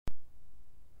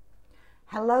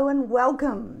Hello and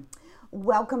welcome.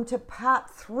 Welcome to part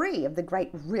 3 of the Great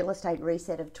Real Estate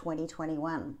Reset of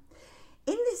 2021.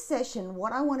 In this session,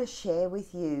 what I want to share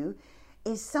with you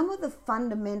is some of the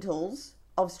fundamentals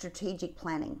of strategic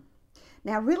planning.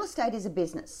 Now, real estate is a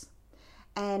business.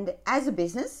 And as a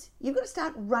business, you've got to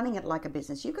start running it like a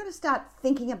business. You've got to start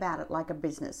thinking about it like a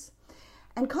business.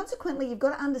 And consequently, you've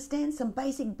got to understand some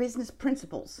basic business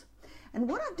principles. And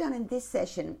what I've done in this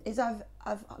session is I'm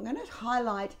going to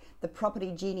highlight the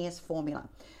Property Genius formula.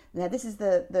 Now, this is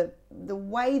the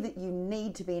way that you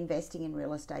need to be investing in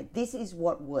real estate. This is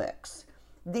what works.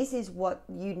 This is what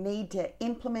you need to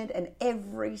implement, and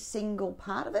every single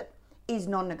part of it is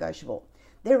non-negotiable.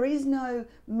 There is no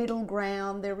middle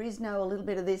ground. There is no a little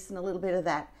bit of this and a little bit of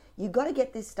that. You've got to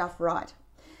get this stuff right.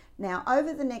 Now,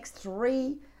 over the next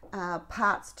 3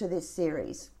 parts to this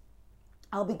series,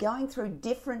 I'll be going through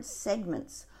different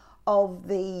segments of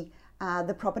the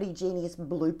Property Genius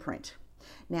blueprint.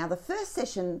 Now, the first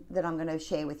session that I'm going to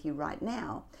share with you right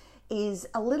now is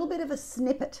a little bit of a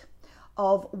snippet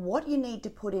of what you need to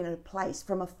put in place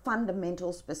from a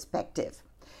fundamentals perspective.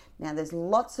 Now, there's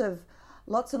lots and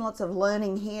lots of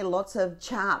learning here, lots of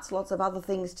charts, lots of other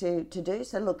things to do.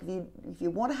 So look, if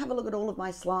you want to have a look at all of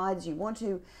my slides, you want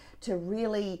to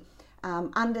really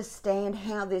understand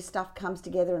how this stuff comes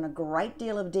together in a great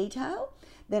deal of detail,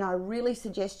 then I really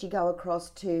suggest you go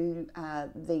across to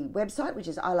the website, which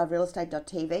is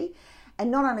iloverealestate.tv.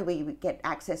 And not only will you get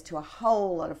access to a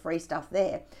whole lot of free stuff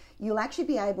there, you'll actually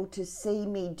be able to see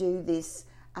me do this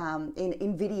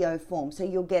in video form. So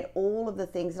you'll get all of the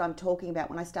things that I'm talking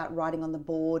about when I start writing on the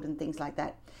board and things like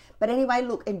that. But anyway,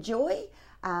 look, enjoy.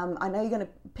 I know you're going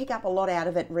to pick up a lot out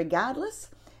of it regardless,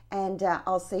 and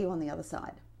I'll see you on the other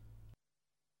side.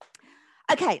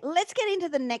 Okay, let's get into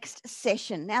the next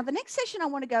session. Now, the next session I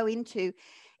want to go into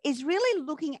is really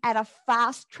looking at a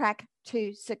fast track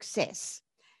to success.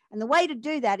 And the way to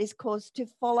do that is, of course, to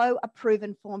follow a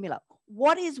proven formula.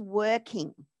 What is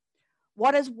working?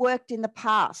 What has worked in the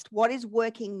past? What is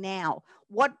working now?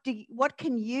 What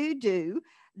can you do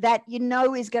that you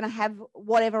know is going to have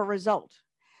whatever result?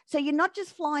 So you're not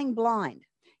just flying blind.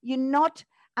 You're not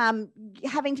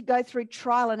having to go through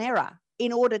trial and error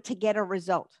in order to get a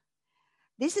result.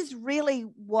 This is really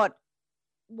what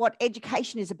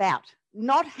education is about,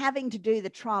 not having to do the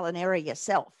trial and error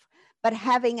yourself, but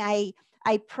having a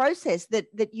process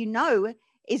that you know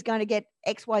is going to get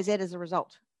X, Y, Z as a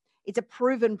result. It's a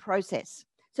proven process.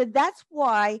 So that's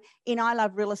why in I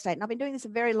Love Real Estate, and I've been doing this a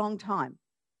very long time.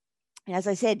 And as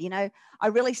I said, I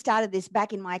really started this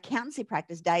back in my accountancy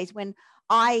practice days when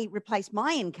I replaced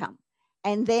my income.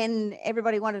 And then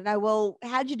everybody wanted to know, well,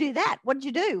 how'd you do that? What did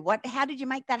you do? How did you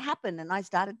make that happen? And I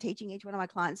started teaching each one of my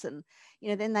clients, and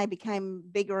then they became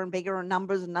bigger and bigger, and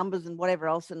numbers and whatever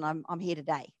else. And I'm here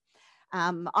today.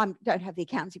 I don't have the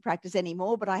accountancy practice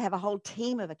anymore, but I have a whole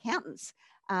team of accountants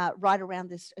right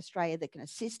around this Australia that can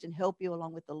assist and help you,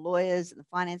 along with the lawyers and the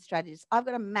finance strategists. I've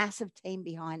got a massive team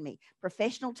behind me,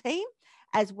 professional team,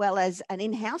 as well as an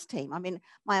in-house team. I mean,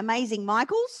 my amazing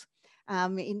Michaels.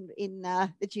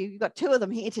 That you've got 2 of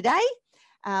them here today,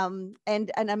 and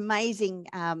an amazing,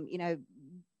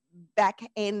 back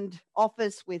end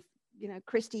office with,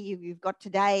 Christy, you've got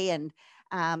today, and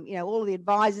all of the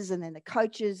advisors, and then the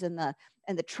coaches and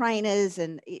the trainers,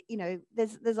 and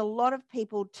there's a lot of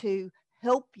people to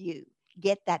help you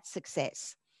get that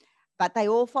success, but they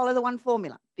all follow the one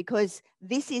formula because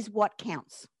this is what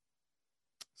counts.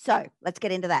 So let's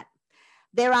get into that.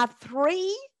 There are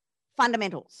 3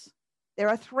 fundamentals. There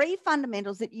are 3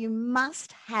 fundamentals that you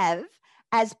must have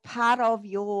as part of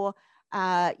your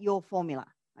formula,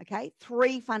 okay?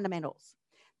 3 fundamentals.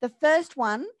 The first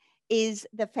one is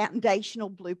the foundational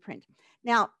blueprint.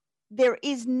 Now, there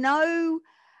is no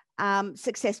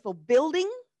successful building,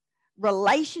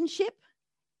 relationship,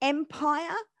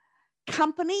 empire,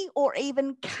 company, or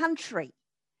even country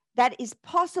that is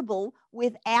possible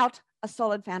without a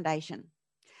solid foundation.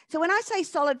 So when I say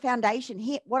solid foundation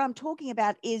here, what I'm talking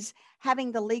about is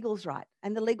having the legals right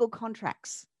and the legal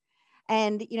contracts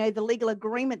and, the legal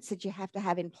agreements that you have to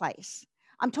have in place.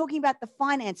 I'm talking about the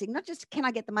financing, not just can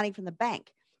I get the money from the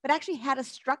bank, but actually how to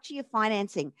structure your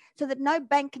financing so that no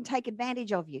bank can take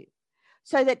advantage of you,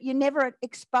 so that you're never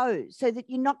exposed, so that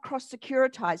you're not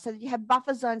cross-securitized, so that you have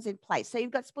buffer zones in place, so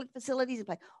you've got split facilities in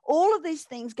place. All of these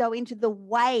things go into the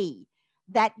way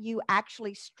that you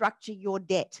actually structure your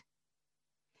debt.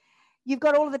 You've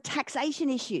got all of the taxation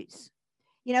issues,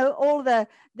 all the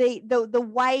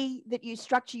way that you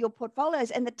structure your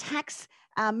portfolios and the tax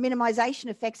minimization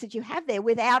effects that you have there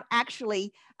without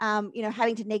actually,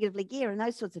 having to negatively gear and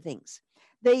those sorts of things.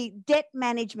 The debt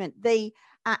management, the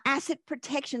asset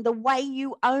protection, the way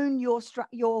you own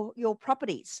your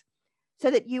properties so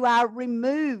that you are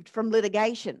removed from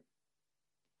litigation.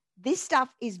 This stuff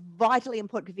is vitally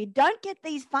important. If you don't get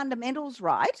these fundamentals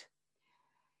right,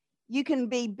 you can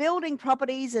be building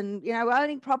properties and, you know,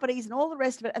 owning properties and all the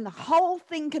rest of it, and the whole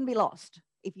thing can be lost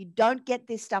if you don't get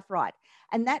this stuff right.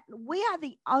 And that we are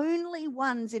the only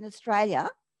ones in Australia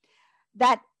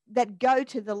that go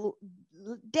to the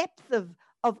depth of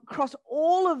across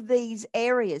all of these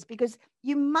areas, because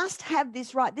you must have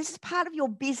this right. This is part of your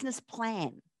business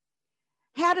plan.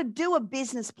 How to do a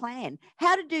business plan,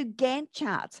 how to do Gantt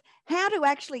charts, how to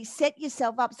actually set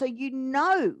yourself up so you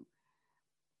know,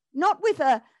 not with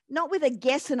a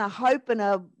guess and a hope and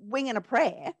a wing and a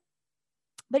prayer,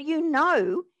 but you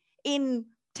know, in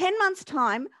 10 months'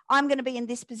 time, I'm going to be in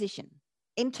this position.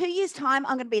 In 2 years' time,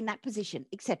 I'm going to be in that position,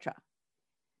 etc.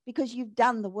 Because you've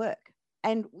done the work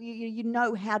and you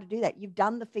know how to do that. You've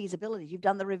done the feasibilities, you've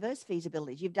done the reverse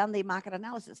feasibilities, you've done the market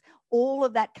analysis. All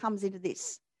of that comes into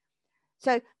this.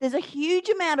 So there's a huge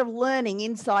amount of learning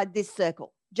inside this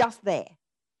circle, just there.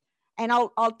 And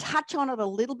I'll touch on it a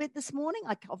little bit this morning.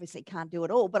 I obviously can't do it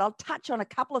all, but I'll touch on a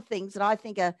couple of things that I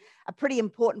think are pretty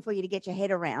important for you to get your head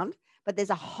around. But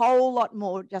there's a whole lot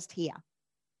more just here.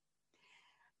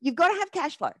 You've got to have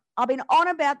cash flow. I've been on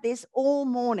about this all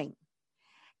morning.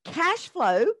 Cash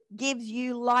flow gives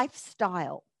you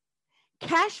lifestyle.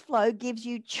 Cash flow gives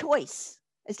you choice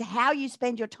as to how you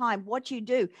spend your time, what you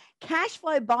do. Cash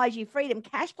flow buys you freedom.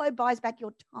 Cash flow buys back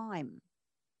your time.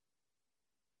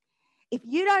 If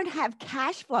you don't have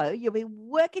cash flow, you'll be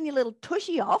working your little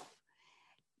tushy off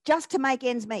just to make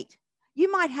ends meet.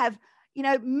 You might have, you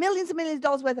know, millions and millions of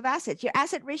dollars worth of assets. You're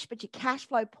asset rich, but you're cash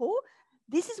flow poor.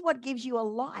 This is what gives you a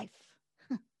life.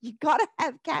 You've got to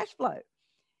have cash flow.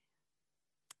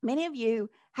 Many of you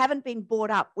haven't been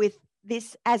brought up with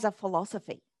this as a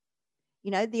philosophy.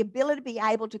 You know, the ability to be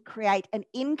able to create an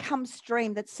income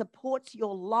stream that supports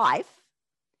your life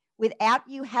without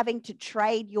you having to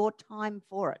trade your time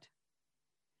for it.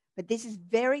 But this is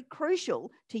very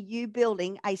crucial to you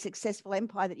building a successful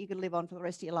empire that you can live on for the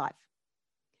rest of your life.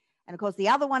 And of course, the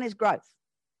other one is growth.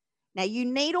 Now, you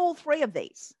need all three of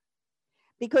these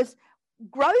because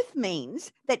growth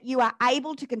means that you are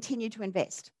able to continue to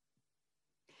invest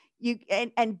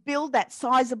and build that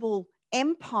sizable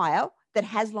empire that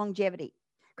has longevity.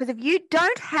 Because if you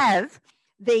don't have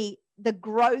the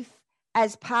growth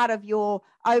as part of your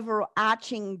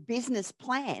overarching business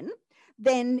plan,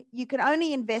 then you can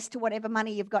only invest to whatever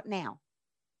money you've got now.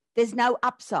 There's no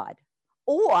upside.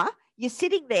 Or you're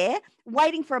sitting there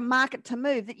waiting for a market to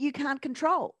move that you can't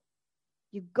control.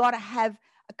 You've got to have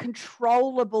a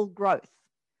controllable growth,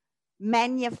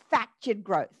 manufactured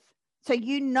growth. So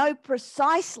you know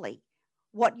precisely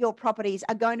what your properties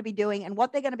are going to be doing and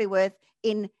what they're going to be worth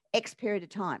in X period of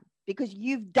time, because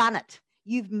you've done it.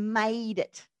 You've made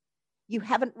it. You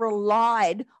haven't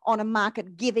relied on a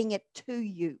market giving it to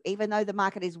you, even though the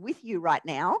market is with you right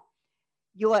now.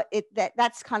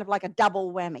 That's kind of like a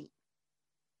double whammy.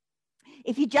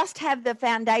 If you just have the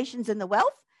foundations and the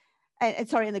wealth,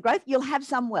 and the growth, you'll have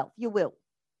some wealth. You will.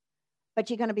 But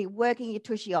you're going to be working your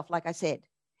tushy off, like I said.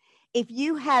 If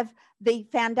you have the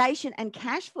foundation and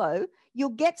cash flow,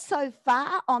 you'll get so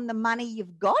far on the money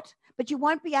you've got, but you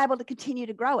won't be able to continue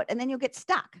to grow it. And then you'll get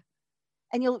stuck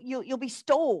and you'll be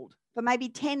stalled for maybe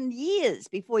 10 years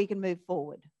before you can move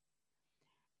forward.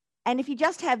 And if you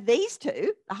just have these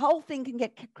two, the whole thing can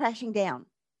get crashing down.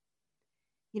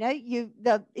 You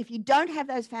know, if you don't have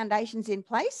those foundations in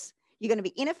place, you're going to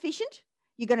be inefficient,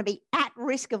 you're going to be at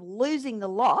risk of losing the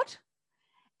lot,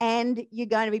 and you're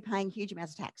going to be paying huge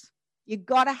amounts of tax. You've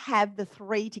got to have the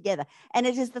three together. And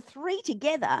it is the three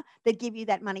together that give you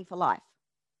that money for life.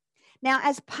 Now,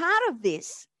 as part of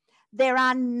this, there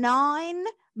are 9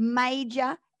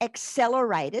 major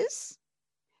accelerators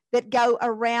that go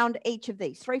around each of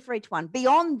these, 3 for each one.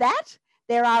 Beyond that,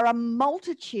 there are a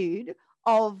multitude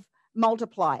of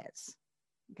multipliers,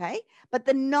 okay? But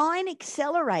the 9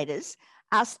 accelerators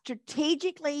are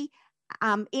strategically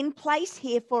in place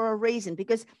here for a reason,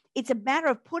 because it's a matter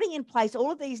of putting in place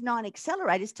all of these 9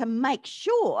 accelerators to make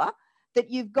sure that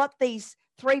you've got these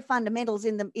 3 fundamentals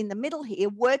in the middle here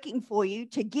working for you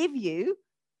to give you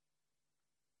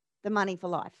the money for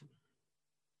life.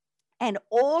 And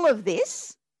all of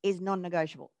this is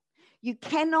non-negotiable. You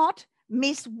cannot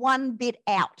miss one bit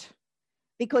out,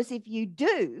 because if you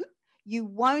do, you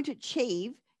won't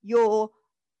achieve your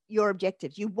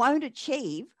objectives. You won't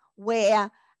achieve where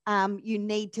you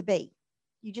need to be.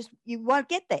 You won't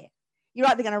get there. You're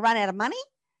either going to run out of money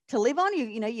to live on.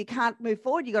 You can't move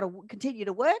forward. You've got to continue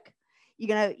to work.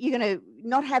 you're gonna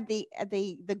not have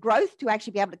the growth to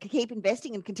actually be able to keep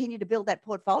investing and continue to build that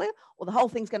portfolio, or the whole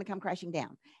thing's going to come crashing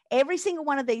down. Every single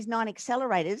one of these 9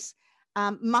 accelerators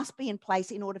must be in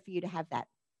place in order for you to have that.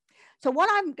 So what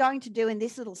I'm going to do in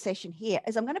this little session here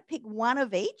is I'm going to pick one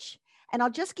of each, and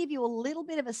I'll just give you a little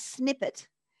bit of a snippet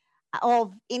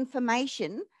of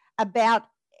information about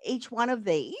each one of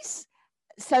these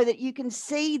so that you can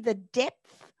see the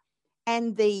depth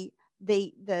and the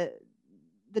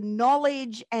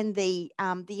knowledge and the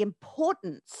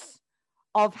importance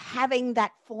of having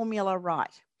that formula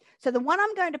right. So the one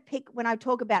I'm going to pick when I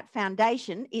talk about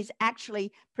foundation is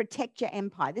actually Protect Your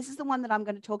Empire. This is the one that I'm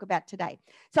going to talk about today.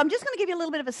 So I'm just going to give you a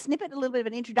little bit of a snippet, a little bit of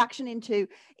an introduction into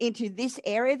this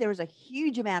area. There is a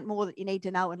huge amount more that you need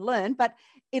to know and learn, but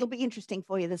it'll be interesting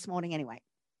for you this morning anyway.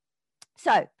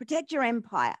 So Protect Your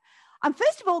Empire. I'm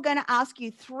first of all going to ask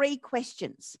you 3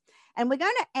 questions, and we're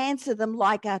going to answer them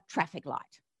like a traffic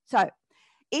light. So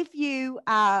if you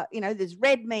are, there's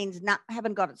red means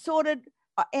haven't got it sorted,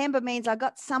 amber means I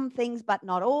got some things but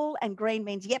not all, and green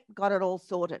means, yep, got it all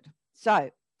sorted. So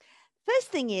first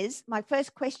thing is, my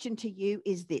first question to you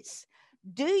is this.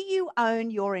 Do you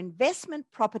own your investment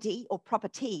property or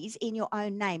properties in your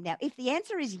own name? Now, if the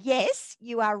answer is yes,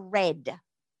 you are red.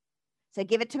 So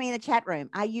give it to me in the chat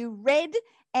room. Are you red,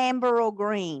 amber, or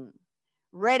green?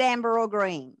 Red, amber, or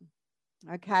green?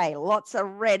 Okay, lots of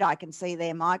red I can see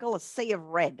there, Michael, a sea of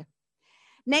red.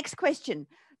 Next question.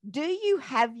 Do you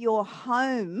have your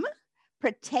home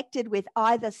protected with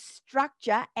either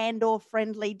structure and or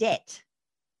friendly debt?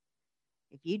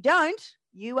 If you don't,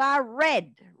 you are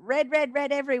red. Red, red,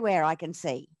 red everywhere I can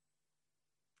see.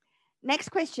 Next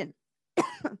question.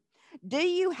 Do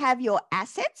you have your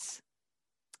assets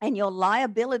and your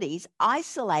liabilities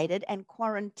isolated and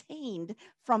quarantined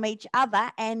from each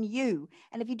other and you?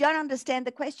 And if you don't understand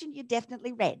the question, you're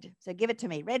definitely red. So give it to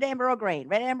me. Red, amber, or green?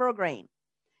 Red, amber, or green?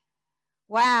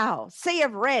 Wow. Sea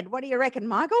of red. What do you reckon,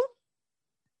 Michael?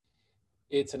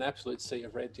 It's an absolute sea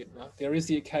of red, Jitna. There is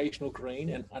the occasional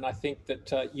green, and I think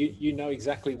that you know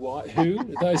exactly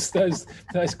who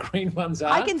those green ones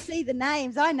are. I can see the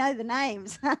names. I know the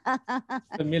names.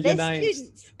 Familiar names.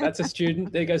 Students. That's a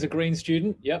student. There goes a green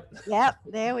student. Yep. Yep.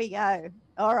 There we go.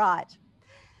 All right.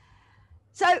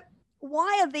 So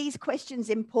why are these questions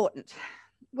important?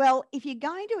 Well, if you're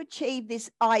going to achieve this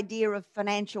idea of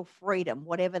financial freedom,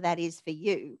 whatever that is for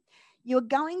you, you're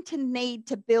going to need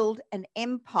to build an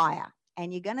empire,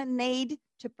 and you're going to need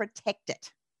to protect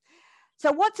it.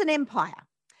 So what's an empire?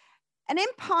 An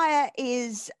empire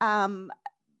is,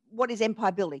 what is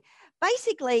empire building?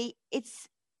 Basically, it's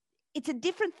a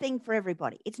different thing for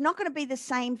everybody. It's not going to be the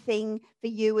same thing for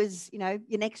you as, your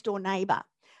next door neighbor.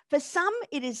 For some,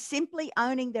 it is simply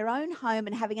owning their own home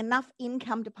and having enough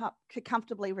income to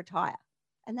comfortably retire.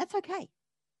 And that's okay.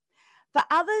 For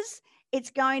others,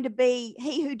 it's going to be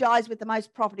he who dies with the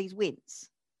most properties wins.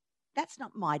 That's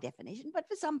not my definition, but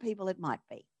for some people it might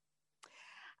be.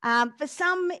 For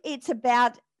some, it's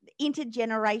about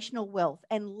intergenerational wealth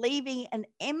and leaving an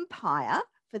empire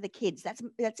for the kids. That's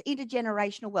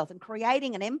intergenerational wealth and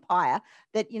creating an empire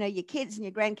that, your kids and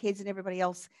your grandkids and everybody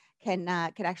else can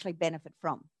actually benefit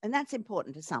from. And that's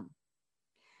important to some.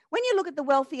 When you look at the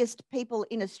wealthiest people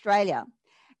in Australia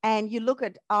and you look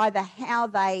at either how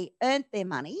they earned their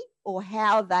money or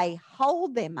how they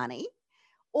hold their money,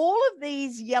 all of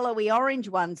these yellowy orange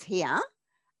ones here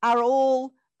are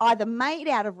all either made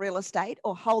out of real estate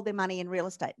or hold their money in real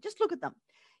estate. Just look at them.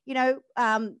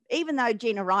 Even though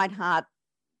Gina Rinehart,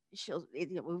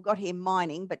 we've got here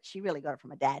mining, but she really got it from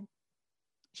her dad.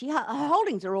 Her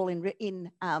holdings are all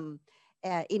in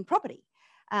property.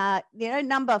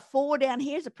 Number 4 down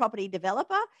here is a property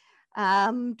developer.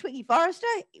 Twiggy Forrester,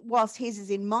 whilst his is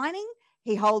in mining,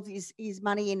 he holds his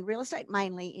money in real estate,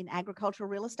 mainly in agricultural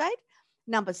real estate.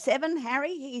 Number 7,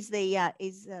 Harry, he's the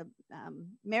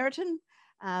Meriton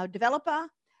developer.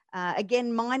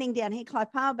 Again, mining down here,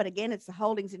 Clive Palmer, but again, it's the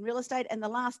holdings in real estate. And the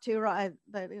last 2 are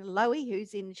Lowy,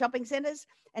 who's in shopping centres,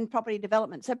 and property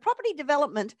development. So property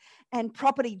development and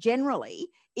property generally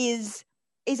is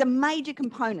a major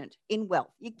component in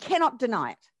wealth. You cannot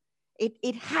deny it.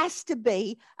 It has to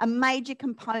be a major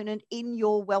component in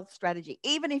your wealth strategy.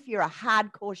 Even if you're a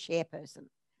hardcore share person,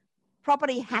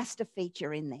 property has to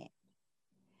feature in there.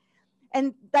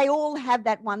 And they all have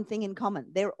that one thing in common.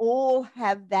 They all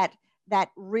have that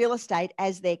real estate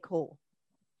as their core.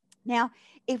 Now,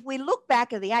 if we look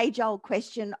back at the age-old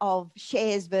question of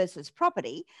shares versus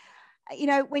property,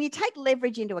 when you take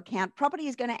leverage into account, property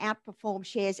is going to outperform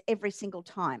shares every single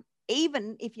time,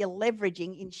 even if you're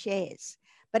leveraging in shares.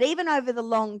 But even over the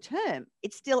long term,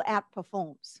 it still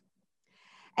outperforms.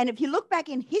 And if you look back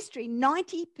in history,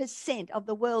 90% of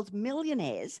the world's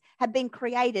millionaires have been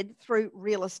created through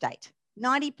real estate,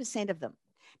 90% of them.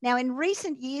 Now, in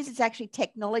recent years, it's actually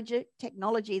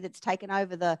technology that's taken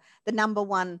over the number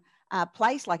one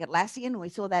place, like Atlassian. We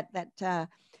saw that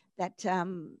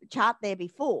chart there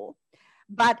before.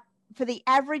 But for the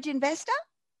average investor,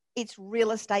 it's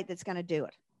real estate that's going to do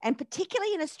it. And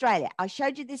particularly in Australia, I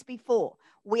showed you this before,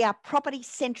 we are property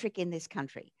centric in this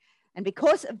country. And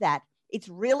because of that, it's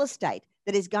real estate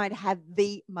that is going to have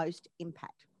the most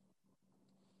impact.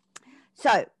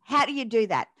 So how do you do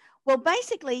that? Well,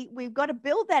 basically, we've got to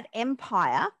build that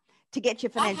empire to get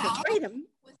your financial freedom.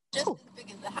 Just as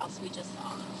big as the house we just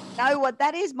saw. Know what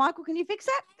that is, Michael? Can you fix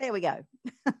that? There we go.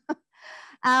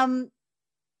 And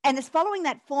it's following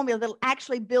that formula that'll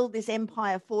actually build this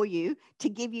empire for you to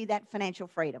give you that financial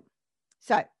freedom.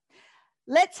 So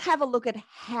let's have a look at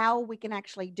how we can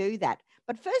actually do that.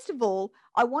 But first of all,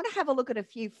 I want to have a look at a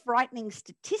few frightening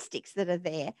statistics that are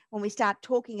there when we start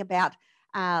talking about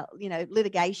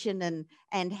litigation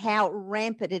and how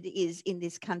rampant it is in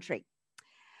this country.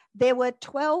 There were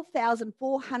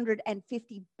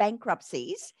 12,450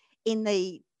 bankruptcies in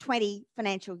the 20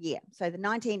 financial year. So the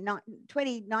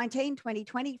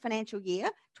 2019-2020 financial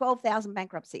year, 12,000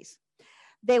 bankruptcies.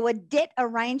 There were debt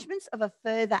arrangements of a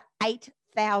further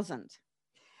 8,000.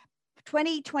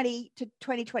 2020 to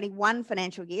 2021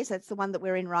 financial year, so that's the one that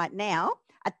we're in right now,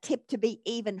 are tipped to be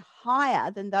even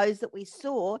higher than those that we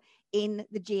saw in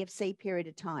the GFC period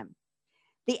of time.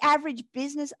 The average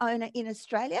business owner in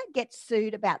Australia gets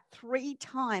sued about 3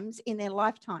 times in their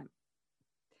lifetime,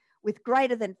 with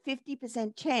greater than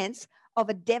 50% chance of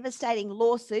a devastating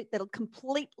lawsuit that'll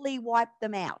completely wipe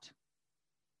them out.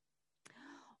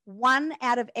 1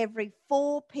 out of every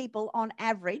 4 people on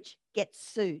average gets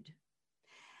sued.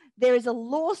 There is a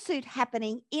lawsuit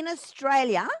happening in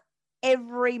Australia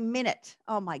every minute.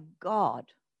 Oh my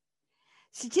God.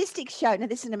 Statistics show, now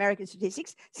this is American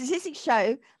statistics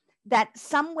show that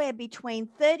somewhere between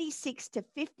 36 to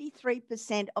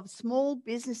 53% of small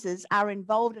businesses are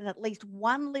involved in at least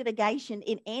one litigation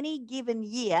in any given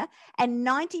year, and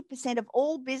 90% of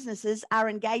all businesses are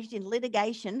engaged in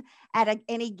litigation at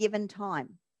any given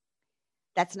time.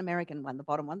 That's an American one, the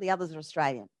bottom one. The others are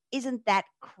Australian. Isn't that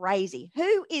crazy?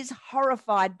 Who is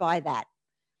horrified by that?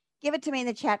 Give it to me in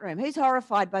the chat room. Who's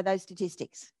horrified by those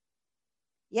statistics?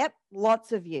 Yep,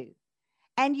 lots of you.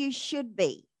 And you should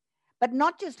be. But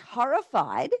not just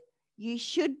horrified, you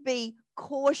should be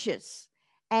cautious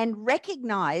and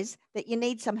recognize that you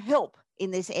need some help in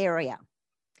this area.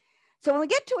 So when we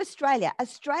get to Australia,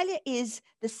 Australia is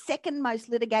the second most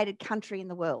litigated country in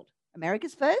the world.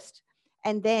 America's first,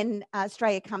 and then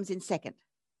Australia comes in second.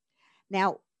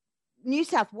 Now, New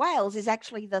South Wales is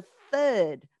actually the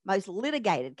third most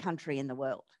litigated country in the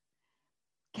world.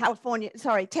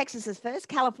 Texas is first,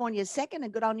 California is second,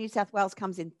 and good old New South Wales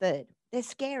comes in third. They're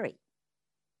scary.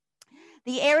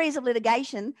 The areas of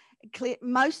litigation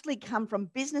mostly come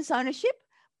from business ownership,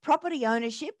 property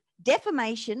ownership,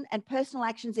 defamation, and personal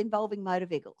actions involving motor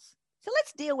vehicles. So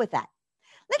let's deal with that.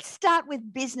 Let's start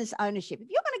with business ownership. If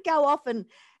you're going to go off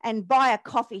and buy a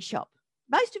coffee shop,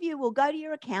 most of you will go to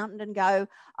your accountant and go,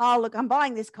 oh, look, I'm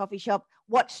buying this coffee shop.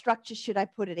 What structure should I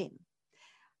put it in?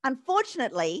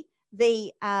 Unfortunately,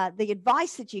 the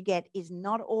advice that you get is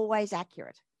not always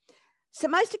accurate. So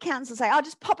most accountants will say, oh,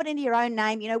 just pop it into your own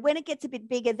name. You know, when it gets a bit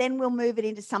bigger, then we'll move it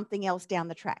into something else down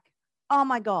the track. Oh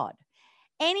my God.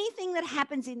 Anything that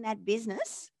happens in that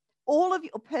business, all of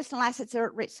your personal assets are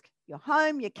at risk. Your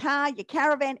home, your car, your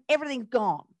caravan, everything's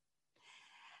gone.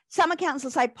 Some accountants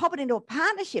will say, pop it into a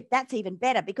partnership. That's even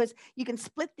better because you can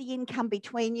split the income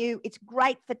between you. It's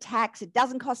great for tax. It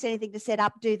doesn't cost anything to set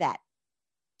up. Do that.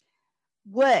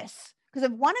 Worse, because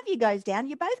if one of you goes down,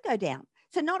 you both go down.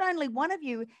 So not only one of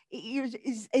you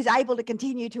is able to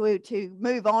continue to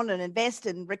move on and invest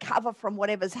and recover from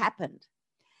whatever's happened.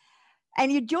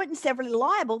 And you're joint and severally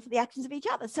liable for the actions of each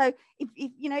other. So if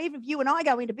even if you and I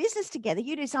go into business together,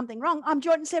 you do something wrong, I'm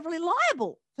joint and severally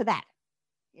liable for that.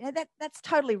 You know, that's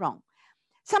totally wrong.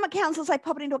 Some accountants will say,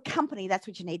 pop it into a company. That's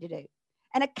what you need to do.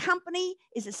 And a company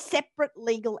is a separate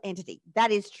legal entity.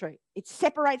 That is true. It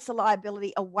separates the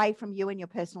liability away from you and your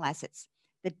personal assets.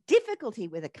 The difficulty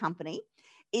with a company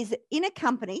is that in a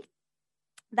company,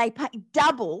 they pay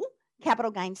double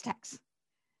capital gains tax.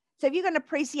 So if you've got an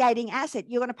appreciating asset,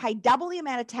 you're going to pay double the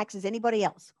amount of tax as anybody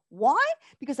else. Why?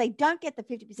 Because they don't get the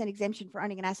 50% exemption for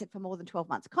owning an asset for more than 12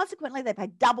 months. Consequently, they pay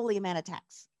double the amount of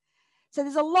tax. So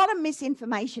there's a lot of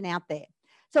misinformation out there.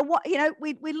 So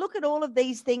we look at all of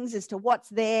these things as to what's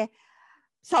there.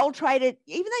 Sole trader,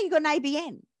 even though you've got an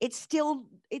ABN, it's still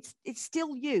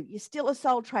you. You're still a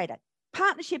sole trader.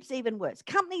 Partnerships, even worse.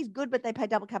 Companies, good, but they pay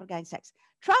double capital gains tax.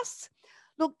 Trusts,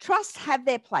 look, trusts have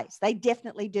their place. They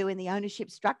definitely do in the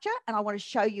ownership structure, and I want to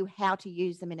show you how to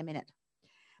use them in a minute.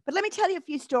 But let me tell you a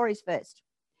few stories first.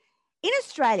 In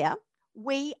Australia,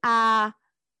 we are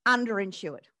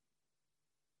underinsured.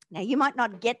 Now, you might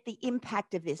not get the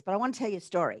impact of this, but I want to tell you a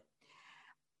story.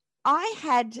 I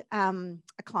had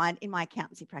a client in my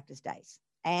accountancy practice days,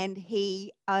 and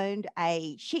he owned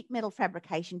a sheet metal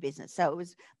fabrication business. So it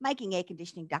was making air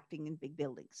conditioning, ducting in big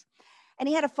buildings. And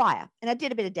he had a fire, and it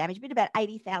did a bit of damage, about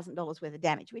 $80,000 worth of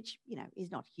damage, which, you know, is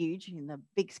not huge in the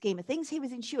big scheme of things. He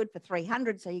was insured for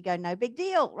 $300, so you go, no big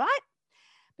deal, right?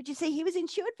 But you see, he was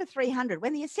insured for $300.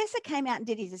 When the assessor came out and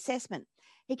did his assessment,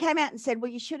 he came out and said,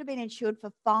 well, you should have been insured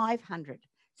for $500.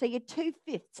 So you're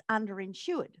 2/5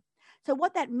 underinsured. So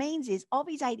what that means is, of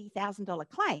his $80,000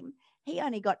 claim, he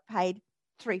only got paid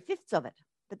 3/5 of it.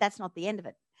 But that's not the end of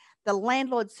it. The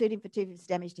landlord sued him for 2/5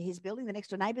 damage to his building. The next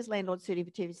door neighbour's landlord sued him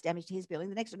for 2/5 damage to his building.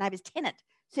 The next door neighbour's tenant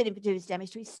sued him for 2/5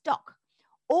 damage to his stock.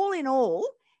 All in all,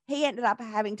 he ended up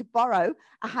having to borrow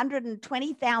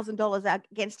 $120,000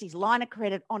 against his line of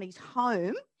credit on his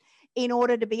home in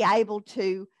order to be able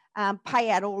to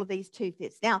pay out all of these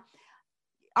 2/5. Now,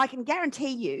 I can guarantee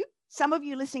you, some of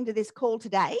you listening to this call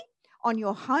today, on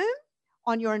your home,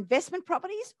 on your investment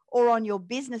properties, or on your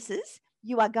businesses,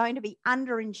 you are going to be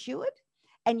underinsured,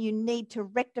 and you need to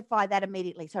rectify that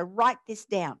immediately. So write this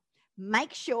down.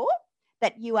 Make sure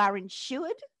that you are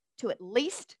insured to at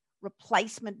least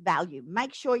replacement value.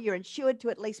 Make sure you're insured to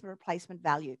at least replacement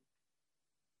value.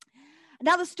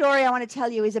 Another story I want to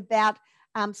tell you is about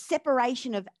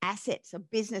separation of assets, of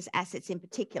business assets in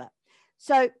particular.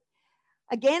 So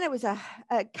again, it was a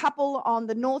couple on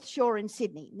the North Shore in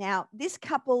Sydney. Now, this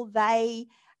couple, they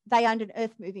owned an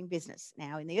earth moving business.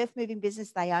 Now, in the earth moving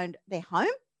business, they owned their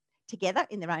home together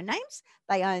in their own names.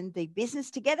 They owned the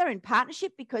business together in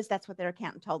partnership because that's what their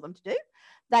accountant told them to do.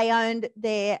 They owned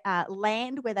their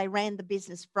land where they ran the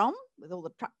business from, with all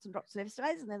the trucks and drops and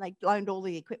excavators, and then they owned all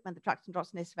the equipment, the trucks and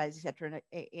drops and excavators, etc.,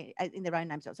 in their own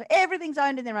names. So everything's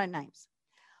owned in their own names.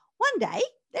 One day,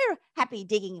 they're happy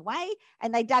digging away,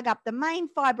 and they dug up the main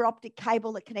fibre optic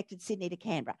cable that connected Sydney to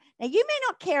Canberra. Now, you may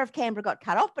not care if Canberra got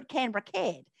cut off, but Canberra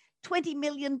cared. $20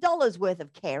 million worth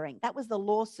of caring. That was the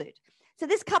lawsuit. So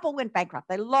this couple went bankrupt.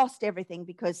 They lost everything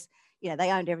because, you know,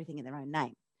 they owned everything in their own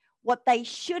name. What they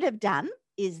should have done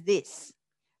is this.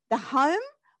 The home,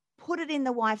 put it in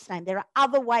the wife's name. There are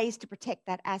other ways to protect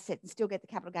that asset and still get the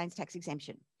capital gains tax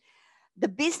exemption. The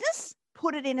business,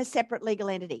 put it in a separate legal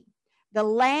entity. The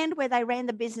land where they ran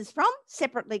the business from,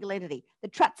 separate legal entity. The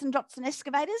trucks and drops and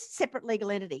excavators, separate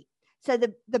legal entity. So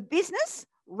the business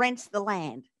rents the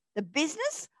land. The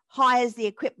business hires the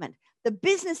equipment. The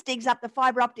business digs up the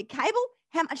fibre optic cable.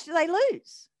 How much do they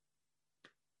lose?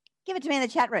 Give it to me in the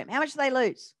chat room. How much do they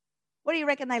lose? What do you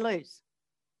reckon they lose?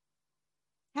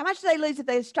 How much do they lose if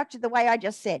they're structured the way I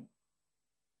just said?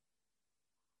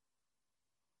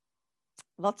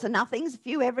 Lots of nothings, a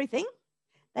few everything.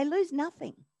 They lose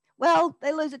nothing. Well,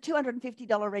 they lose a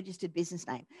 $250 registered business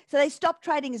name. So they stop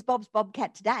trading as Bob's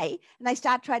Bobcat today, and they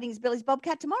start trading as Billy's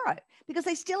Bobcat tomorrow, because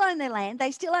they still own their land, they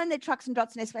still own their trucks and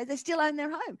drops and excavators, they still own their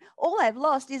home. All they've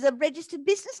lost is a registered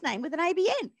business name with an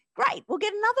ABN. Great, we'll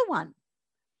get another one.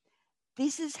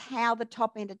 This is how the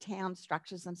top end of town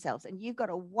structures themselves, and you've got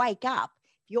to wake up.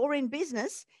 If you're in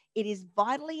business, it is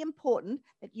vitally important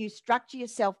that you structure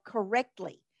yourself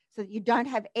correctly so that you don't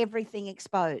have everything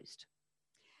exposed.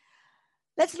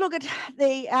 Let's look at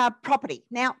the property.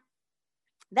 Now,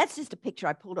 that's just a picture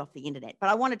I pulled off the internet, but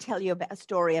I want to tell you about a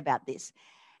story about this.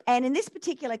 And in this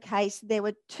particular case, there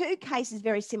were two cases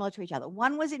very similar to each other.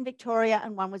 One was in Victoria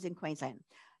and one was in Queensland.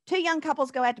 Two young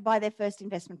couples go out to buy their first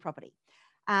investment property.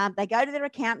 They go to their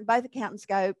accountant. Both accountants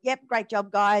go, yep, great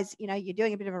job, guys. You know, you're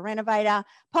doing a bit of a renovator.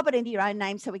 Pop it into your own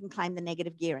name so we can claim the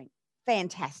negative gearing.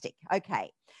 Fantastic.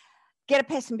 Okay. Get a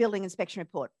pest and building inspection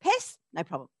report. Pest, no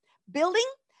problem. Building,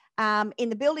 in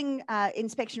the building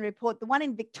inspection report, the one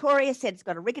in Victoria said it's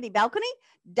got a rickety balcony,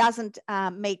 doesn't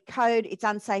meet code, it's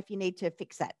unsafe, you need to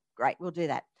fix that. Great, we'll do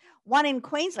that. One in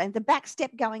Queensland, the back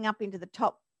step going up into the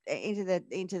top, into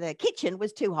the kitchen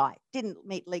was too high, didn't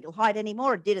meet legal height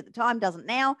anymore, it did at the time, doesn't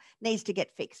now, needs to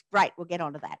get fixed. Great, we'll get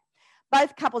onto that.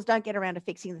 Both couples don't get around to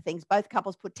fixing the things. Both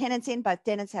couples put tenants in, both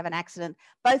tenants have an accident,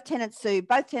 both tenants sue,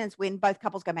 both tenants win, both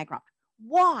couples go bankrupt.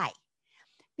 Why?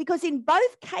 Because in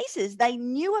both cases, they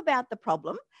knew about the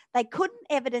problem. They couldn't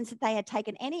evidence that they had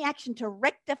taken any action to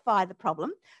rectify the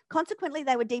problem. Consequently,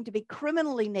 they were deemed to be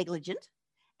criminally negligent,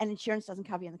 and insurance doesn't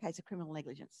cover you in the case of criminal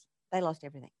negligence. They lost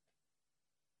everything.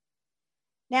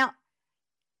 Now,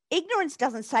 ignorance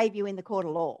doesn't save you in the court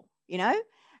of law, you know.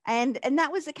 And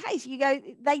that was the case. You go,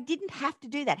 they didn't have to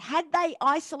do that. Had they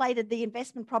isolated the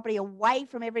investment property away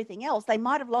from everything else, they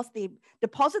might have lost the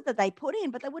deposit that they put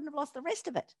in, but they wouldn't have lost the rest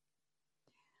of it.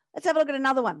 Let's have a look at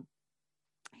another one.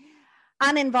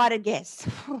 Uninvited guests.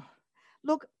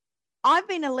 Look, I've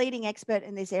been a leading expert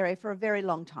in this area for a very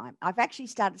long time. I've actually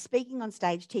started speaking on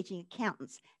stage, teaching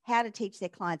accountants how to teach their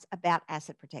clients about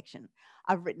asset protection.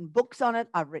 I've written books on it.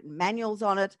 I've written manuals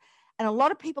on it. And a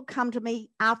lot of people come to me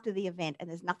after the event and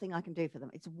there's nothing I can do for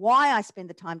them. It's why I spend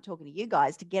the time talking to you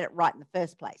guys to get it right in the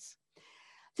first place.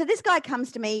 So this guy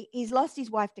comes to me. He's lost his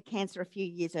wife to cancer a few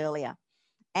years earlier.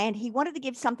 And he wanted to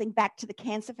give something back to the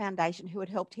Cancer Foundation who had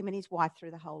helped him and his wife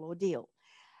through the whole ordeal.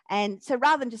 And so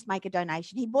rather than just make a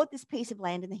donation, he bought this piece of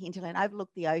land in the hinterland,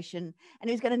 overlooked the ocean, and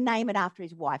he was going to name it after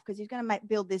his wife because he was going to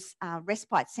build this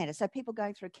respite centre so people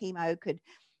going through chemo could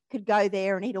go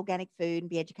there and eat organic food and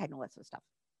be educated and all that sort of stuff.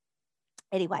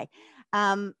 Anyway,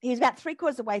 he was about 3/4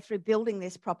 of the way through building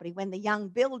this property when the young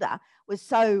builder was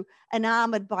so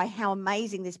enamored by how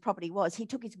amazing this property was. He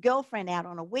took his girlfriend out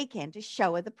on a weekend to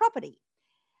show her the property.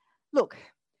 Look,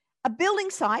 a building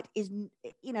site is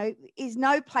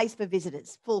no place for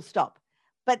visitors, full stop.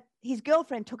 But his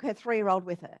girlfriend took her 3-year-old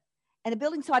with her. And a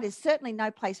building site is certainly no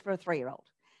place for a 3-year-old.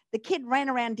 The kid ran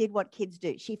around, did what kids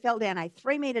do. She fell down a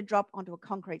 3-meter drop onto a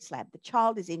concrete slab. The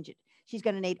child is injured. She's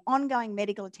going to need ongoing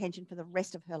medical attention for the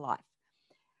rest of her life.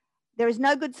 There is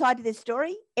no good side to this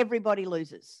story. Everybody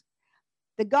loses.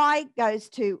 The guy's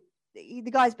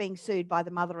being sued by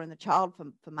the mother and the child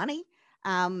for money.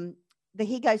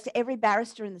 He goes to every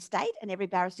barrister in the state and every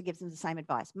barrister gives them the same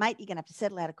advice. Mate, you're going to have to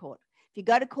settle out of court. If you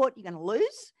go to court, you're going to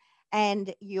lose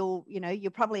and you'll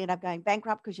probably end up going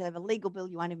bankrupt because you'll have a legal bill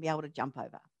you won't even be able to jump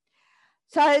over.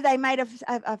 So they made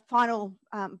a final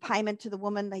payment to the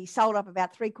woman. He sold up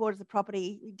about 3/4 of the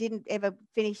property. He didn't ever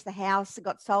finish the house. It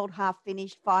got sold half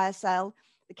finished, fire sale.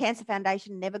 The Cancer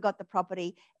Foundation never got the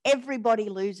property. Everybody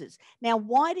loses. Now,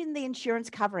 why didn't the insurance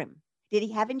cover him? Did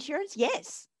he have insurance?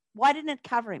 Yes. Why didn't it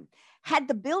cover him? Had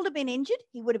the builder been injured,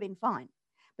 he would have been fine.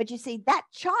 But you see, that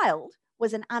child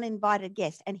was an uninvited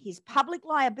guest and his public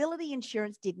liability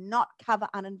insurance did not cover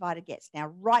uninvited guests. Now,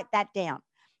 write that down.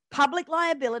 Public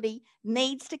liability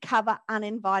needs to cover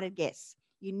uninvited guests.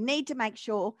 You need to make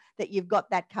sure that you've got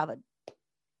that covered.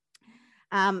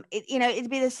 It'd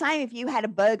be the same if you had a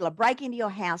burglar break into your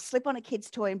house, slip on a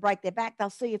kid's toy and break their back. They'll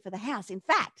sue you for the house. In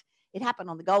fact, it happened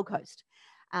on the Gold Coast.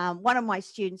 One of my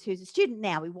students, who's a student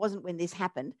now, he wasn't when this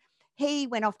happened, he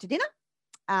went off to dinner.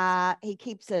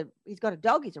 He's got a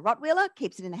dog. He's a Rottweiler,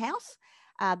 keeps it in the house.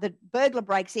 The burglar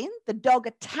breaks in. The dog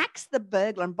attacks the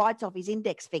burglar and bites off his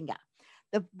index finger.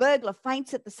 The burglar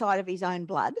faints at the sight of his own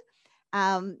blood.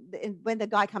 When the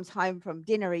guy comes home from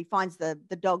dinner, he finds the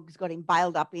dog's got him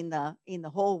bailed up in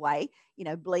the hallway,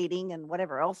 bleeding and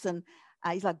whatever else. And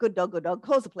he's like, good dog,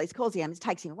 calls the police, calls the ambulance,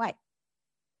 takes him away.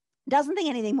 Doesn't think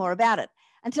anything more about it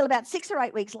until about 6 or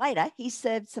 8 weeks later, he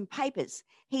served some papers.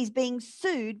 He's being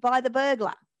sued by the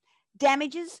burglar.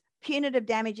 Damages, punitive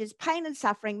damages, pain and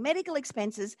suffering, medical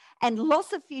expenses, and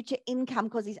loss of future income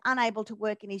because he's unable to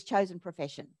work in his chosen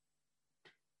profession.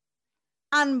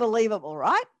 Unbelievable,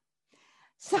 right?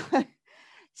 So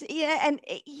and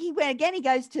he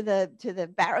goes to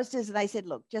the barristers and they said,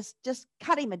 look, just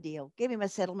cut him a deal, give him a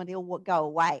settlement, he'll go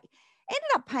away.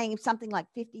 Ended up paying him something like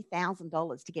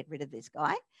 $50,000 to get rid of this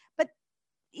guy. But,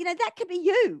 that could be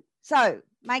you. So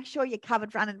make sure you're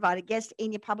covered for uninvited guests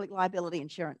in your public liability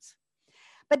insurance.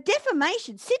 But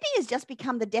defamation, Sydney has just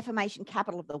become the defamation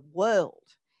capital of the world.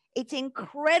 It's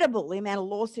incredible the amount of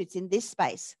lawsuits in this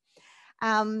space.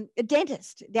 A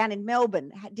dentist down in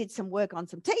Melbourne did some work on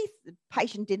some teeth. The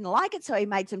patient didn't like it, so he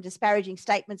made some disparaging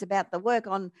statements about the work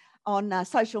on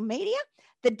social media.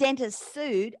 The dentist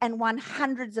sued and won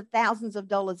hundreds of thousands of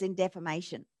dollars in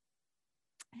defamation.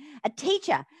 A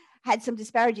teacher had some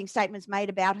disparaging statements made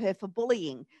about her for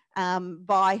bullying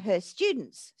by her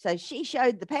students. So she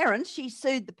sued the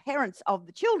parents of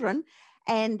the children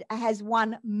and has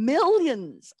won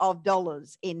millions of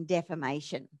dollars in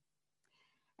defamation.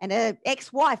 And her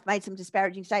ex-wife made some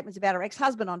disparaging statements about her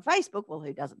ex-husband on Facebook. Well,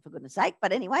 who doesn't, for goodness sake?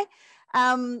 But anyway,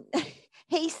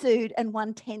 he sued and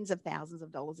won tens of thousands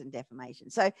of dollars in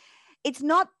defamation. So it's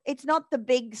not the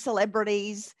big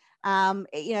celebrities.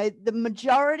 The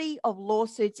majority of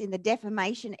lawsuits in the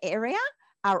defamation area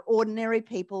are ordinary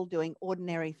people doing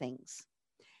ordinary things.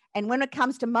 And when it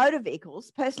comes to motor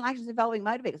vehicles, personal actions involving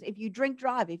motor vehicles, if you drink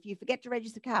drive, if you forget to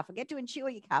register your car, forget to insure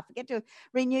your car, forget to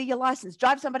renew your license,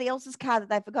 drive somebody else's car that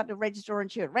they forgot to register or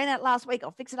insure, ran out last week,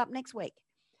 I'll fix it up next week.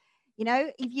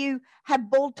 If you have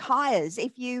bald tires,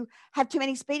 if you have too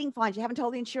many speeding fines you haven't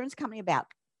told the insurance company about,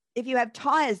 If you have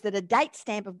tires that are date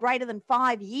stamp of greater than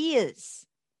 5 years,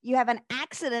 you have an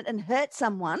accident and hurt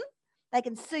someone, they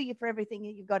can sue you for everything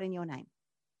that you've got in your name.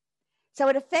 So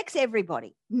it affects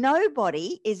everybody.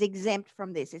 Nobody is exempt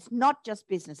from this. It's not just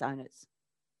business owners.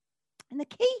 And the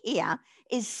key here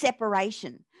is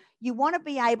separation. You want to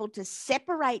be able to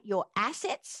separate your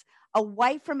assets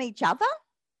away from each other,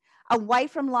 away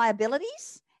from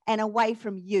liabilities, and away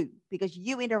from you, because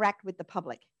you interact with the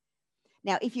public.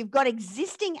 Now, if you've got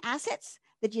existing assets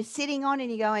that you're sitting on and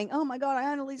you're going, oh my God,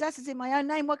 I own all these assets in my own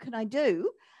name, what can I do?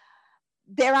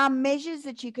 There are measures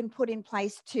that you can put in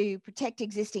place to protect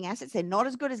existing assets. They're not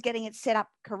as good as getting it set up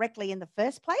correctly in the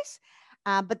first place,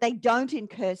 but they don't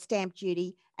incur stamp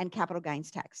duty and capital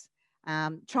gains tax.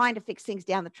 Trying to fix things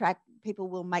down the track, people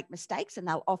will make mistakes and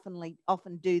they'll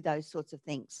often do those sorts of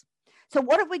things. So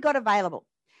what have we got available?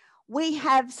 We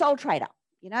have sole trader.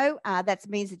 You know, that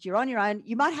means that you're on your own.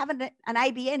 You might have an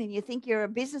ABN and you think you're a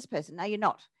business person. No, you're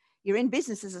not. You're in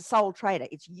business as a sole trader.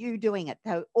 It's you doing it.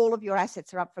 So all of your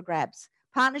assets are up for grabs.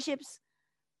 Partnerships,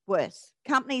 worse.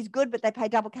 Companies, good, but they pay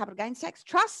double capital gains tax.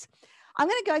 Trusts, I'm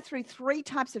going to go through 3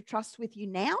 types of trusts with you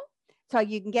now so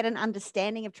you can get an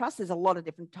understanding of trust. There's a lot of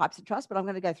different types of trust, but I'm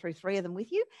going to go through 3 of them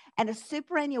with you. And a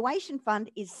superannuation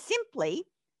fund is simply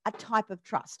a type of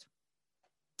trust.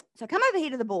 So come over here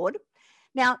to the board.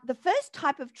 Now, the first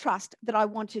type of trust that I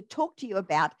want to talk to you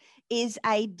about is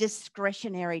a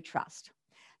discretionary trust.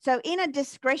 So in a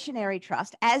discretionary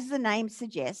trust, as the name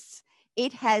suggests,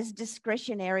 it has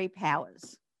discretionary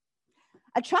powers.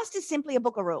 A trust is simply a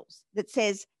book of rules that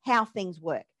says how things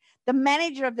work. The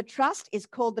manager of the trust is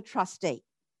called the trustee.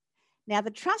 Now,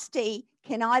 the trustee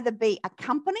can either be a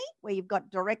company where you've got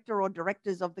director or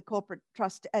directors of the corporate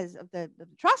trust as of the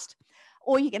trust,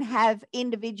 or you can have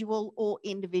individual or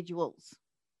individuals.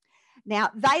 Now,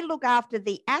 they look after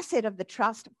the asset of the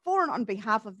trust for and on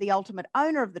behalf of the ultimate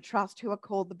owner of the trust, who are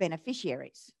called the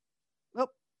beneficiaries. Oh,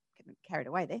 getting carried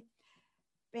away there.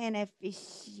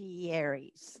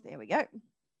 Beneficiaries. There we go.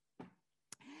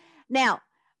 Now,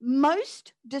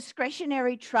 most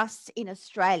discretionary trusts in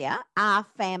Australia are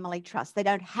family trusts. They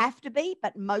don't have to be,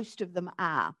 but most of them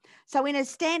are. So in a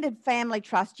standard family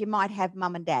trust, you might have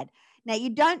mum and dad. Now,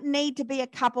 you don't need to be a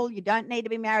couple. You don't need to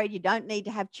be married. You don't need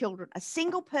to have children. A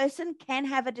single person can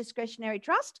have a discretionary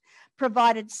trust,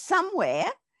 provided somewhere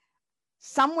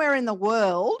in the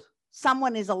world,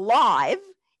 someone is alive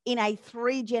in a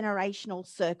 3-generational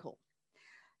circle.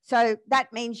 So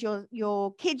that means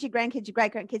your kids, your grandkids, your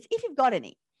great-grandkids, if you've got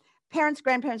any, parents,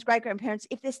 grandparents, great-grandparents,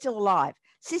 if they're still alive,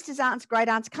 sisters, aunts,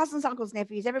 great-aunts, cousins, uncles,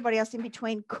 nephews, everybody else in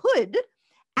between could,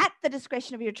 at the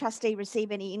discretion of your trustee, receive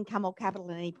any income or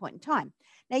capital at any point in time.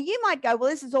 Now, you might go, well,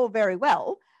 this is all very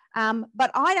well,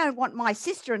 but I don't want my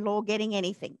sister-in-law getting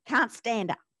anything. Can't stand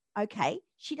her. Okay,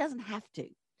 she doesn't have to.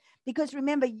 Because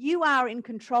remember, you are in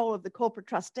control of the corporate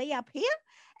trustee up here,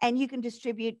 and you can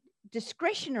distribute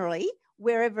discretionarily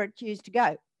wherever it chooses to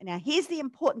go. Now, here's the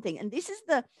important thing, and this is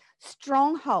the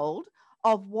stronghold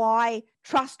of why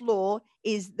trust law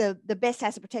is the best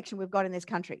asset protection we've got in this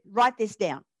country. Write this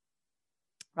down.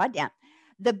 Write down.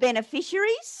 The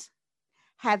beneficiaries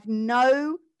have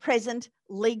no present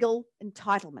legal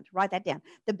entitlement. Write that down.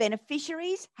 The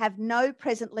beneficiaries have no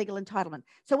present legal entitlement.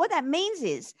 So what that means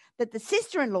is that the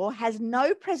sister-in-law has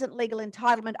no present legal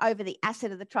entitlement over the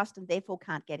asset of the trust and therefore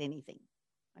can't get anything.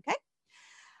 Okay?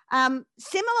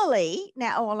 Similarly,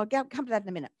 now, I'll come to that in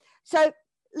a minute. So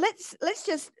let's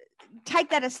just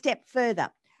take that a step further.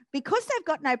 Because they've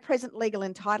got no present legal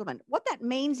entitlement, what that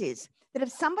means is that if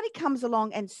somebody comes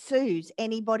along and sues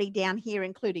anybody down here,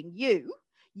 including you,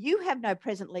 you have no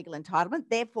present legal entitlement,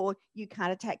 therefore they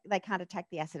can't attack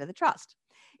the asset of the trust.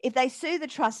 If they sue the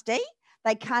trustee,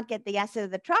 they can't get the asset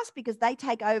of the trust because they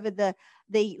take over the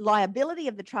liability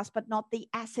of the trust, but not the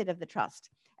asset of the trust.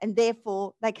 And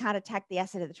therefore, they can't attack the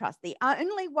asset of the trust. The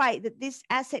only way that this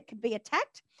asset can be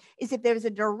attacked is if there is a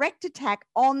direct attack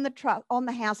on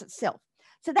the house itself.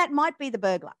 So that might be the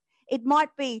burglar. It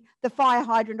might be the fire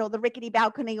hydrant or the rickety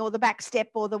balcony or the back step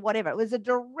or the whatever. It was a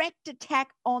direct attack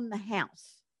on the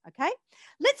house. Okay,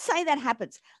 let's say that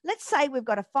happens. Let's say we've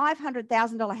got a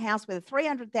 $500,000 house with a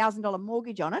 $300,000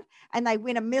 mortgage on it, and they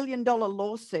win $1 million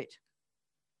lawsuit.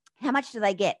 How much do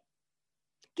they get?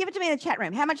 Give it to me in the chat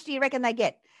room. How much do you reckon they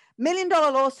get? $1 million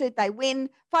lawsuit, they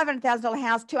win, $500,000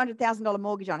 house, $200,000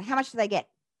 mortgage on it. How much do they get?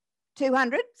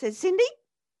 200, says Cindy.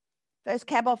 First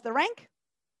cab off the rank.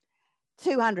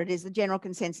 200 is the general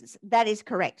consensus. That is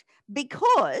correct.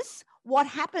 Because what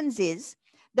happens is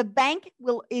The bank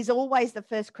is always the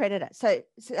first creditor. So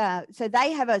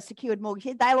they have a secured mortgage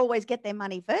here. They'll always get their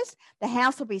money first. The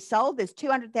house will be sold. There's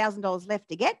 $200,000 left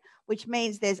to get, which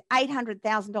means there's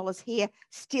 $800,000 here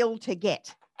still to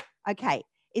get. Okay.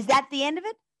 Is that the end of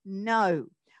it? No.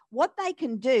 What they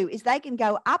can do is they can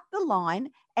go up the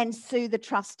line and sue the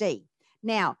trustee.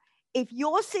 Now, if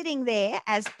you're sitting there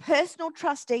as personal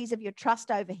trustees of your trust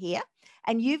over here,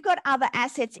 and you've got other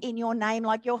assets in your name,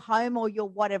 like your home or your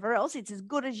whatever else, it's as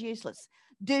good as useless.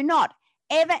 Do not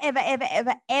ever, ever, ever,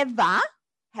 ever, ever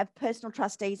have personal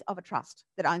trustees of a trust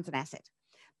that owns an asset,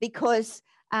 because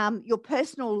your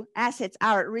personal assets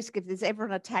are at risk if there's ever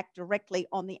an attack directly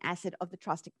on the asset of the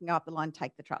trust. It can go up the line and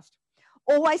take the trust.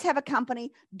 Always have a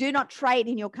company. Do not trade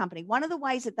in your company. One of the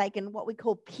ways that they can, what we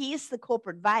call, pierce the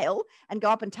corporate veil and go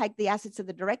up and take the assets of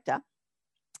the director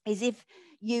is if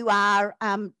you are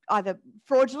either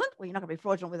fraudulent, well, you're not going to be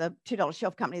fraudulent with a $2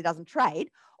 shelf company that doesn't trade,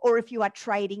 or if you are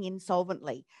trading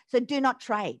insolvently. So do not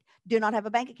trade. Do not have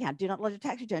a bank account. Do not lodge a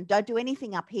tax return. Don't do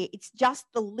anything up here. It's just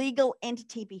the legal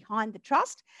entity behind the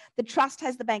trust. The trust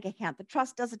has the bank account. The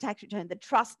trust does a tax return. The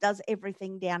trust does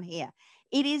everything down here.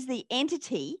 It is the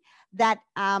entity that,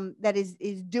 that is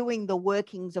doing the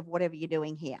workings of whatever you're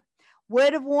doing here.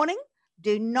 Word of warning,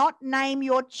 do not name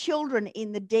your children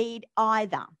in the deed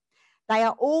either. They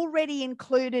are already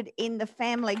included in the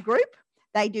family group.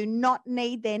 They do not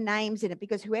need their names in it,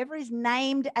 because whoever is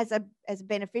named as a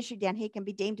beneficiary down here can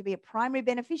be deemed to be a primary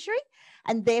beneficiary,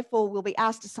 and therefore will be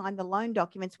asked to sign the loan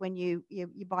documents when you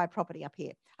buy a property up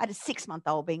here. I had a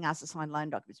 6-month-old being asked to sign loan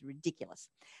documents. Ridiculous.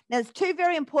 Now, there's 2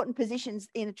 very important positions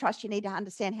in a trust you need to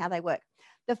understand how they work.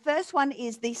 The first one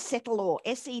is the settlor,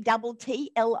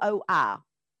 S-E-T-T-L-O-R.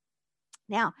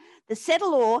 Now, the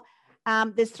settlor,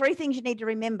 there's 3 things you need to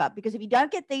remember, because if you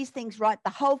don't get these things right,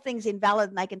 the whole thing's invalid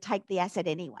and they can take the asset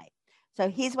anyway. So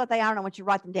here's what they are, and I want you to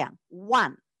write them down.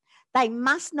 1, they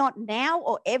must not now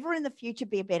or ever in the future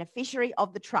be a beneficiary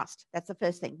of the trust. That's the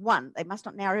first thing. 1, they must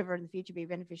not now or ever in the future be a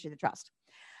beneficiary of the trust.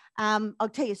 I'll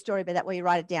tell you a story about that while you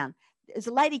write it down. There's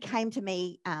a lady came to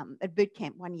me at boot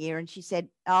camp one year, and she said,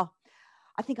 "Oh,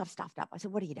 I think I've stuffed up." I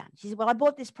said, "What have you done?" She said, "Well, I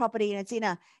bought this property and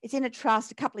it's in a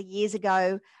trust a couple of years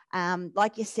ago,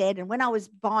 like you said. And when I was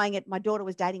buying it, my daughter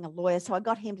was dating a lawyer, so I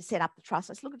got him to set up the trust."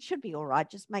 I said, "Look, it should be all right.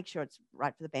 Just make sure it's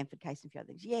right for the Bamford case and a few other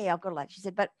things." "Yeah, I've got all that." She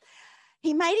said, "But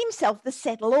he made himself the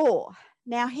settlor.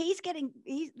 Now he's getting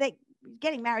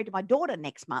married to my daughter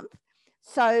next month.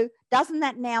 So doesn't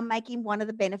that now make him one of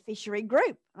the beneficiary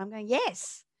group?" And I'm going,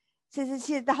 "Yes." Says,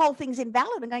 "The whole thing's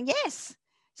invalid." I'm going, "Yes."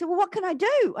 So, "Well, what can I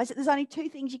do?" I said, "There's only 2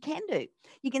 things you can do.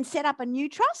 You can set up a new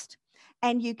trust,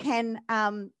 and you can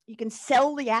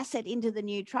sell the asset into the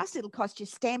new trust. It'll cost you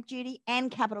stamp duty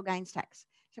and capital gains tax."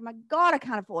 I said, "My God, I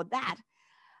can't afford that."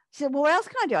 She said, "Well, what else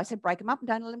can I do?" I said, "Break them up and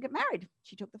don't let them get married."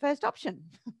 She took the first option.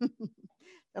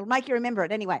 It'll make you remember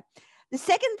it anyway. The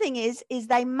second thing is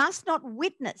they must not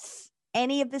witness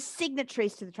any of the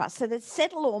signatories to the trust. So the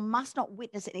settlor must not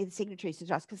witness any of the signatories to the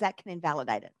trust, because that can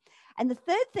invalidate it. And the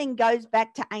third thing goes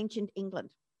back to ancient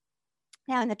England.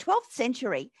 Now, in the 12th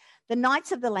century, the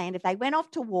knights of the land, if they went off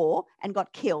to war and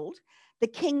got killed, the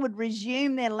king would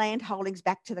resume their land holdings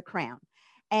back to the crown,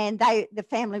 and the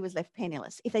family was left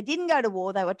penniless. If they didn't go to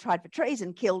war, they were tried for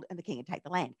treason, killed, and the king would take the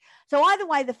land. So either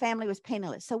way, the family was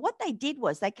penniless. So what they did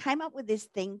was they came up with this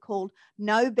thing called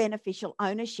no beneficial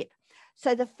ownership.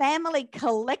 So the family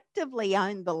collectively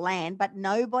owned the land, but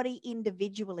nobody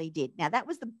individually did. Now, that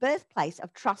was the birthplace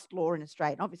of trust law in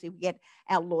Australia. And obviously, we get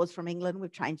our laws from England.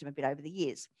 We've changed them a bit over the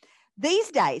years.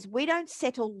 These days, we don't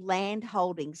settle land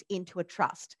holdings into a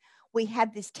trust. We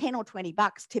have this 10 or 20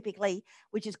 bucks typically,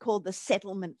 which is called the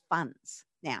settlement funds.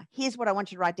 Now, here's what I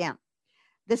want you to write down.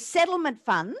 The settlement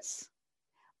funds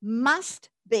must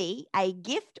be a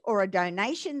gift or a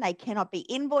donation. They cannot be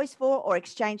invoiced for or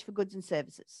exchanged for goods and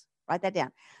services. Write that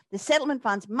down. The settlement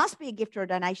funds must be a gift or a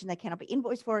donation. They cannot be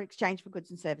invoiced for or exchanged for goods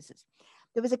and services.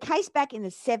 There was a case back in the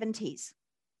 70s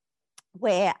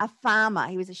where a farmer,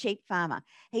 he was a sheep farmer,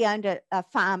 he owned a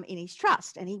farm in his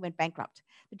trust and he went bankrupt.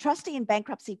 The trustee in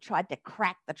bankruptcy tried to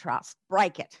crack the trust,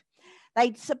 break it.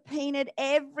 They subpoenaed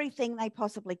everything they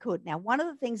possibly could. Now, one of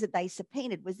the things that they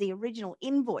subpoenaed was the original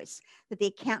invoice that the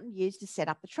accountant used to set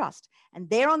up the trust. And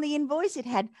there on the invoice, it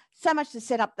had so much to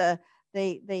set up the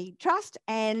trust,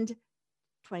 and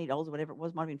 $20 or whatever it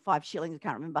was, might have been 5 shillings, I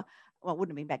can't remember. Well, it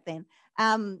wouldn't have been back then,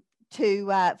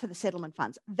 for the settlement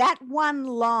funds. That one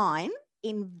line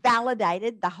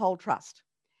invalidated the whole trust.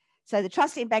 So the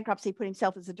trustee in bankruptcy put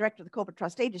himself as the director of the corporate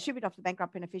trustee, distributed off the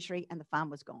bankrupt beneficiary, and the farm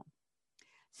was gone.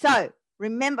 So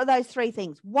Remember those three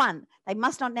things. 1, they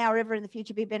must not now or ever in the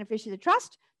future be beneficiary of the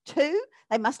trust. 2,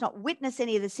 they must not witness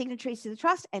any of the signatories to the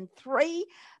trust. And 3,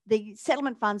 the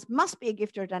settlement funds must be a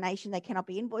gift or a donation. They cannot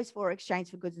be invoiced for or exchanged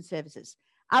for goods and services.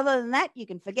 Other than that, you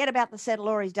can forget about the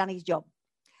settlor. He's done his job.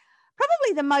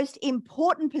 Probably the most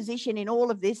important position in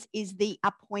all of this is the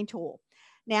appointor.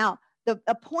 Now, the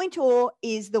appointor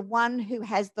is the one who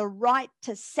has the right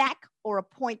to sack or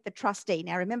appoint the trustee.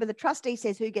 Now, remember, the trustee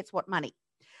says who gets what money.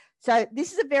 So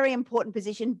this is a very important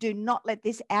position. Do not let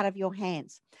this out of your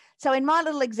hands. So in my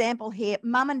little example here,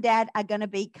 mum and dad are going to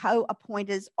be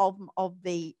co-appointers of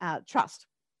the trust.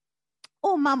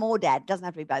 Or mum or dad. Doesn't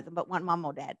have to be both of them, but one mum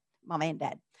or dad, mum and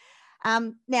dad.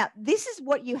 Now, this is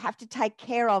what you have to take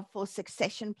care of for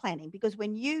succession planning, because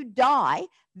when you die,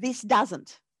 this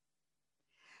doesn't.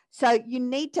 So you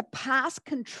need to pass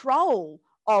control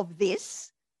of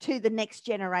this to the next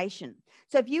generation.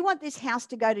 So if you want this house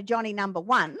to go to Johnny number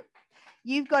 1,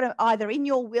 you've got to either in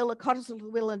your will, a codicil to the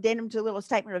will, addendum to the will, or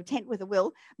statement of intent with a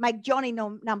will, make Johnny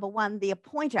number 1 the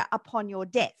appointer upon your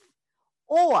death.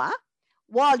 Or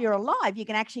while you're alive, you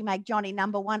can actually make Johnny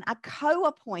number 1 a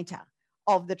co-appointer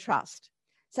of the trust.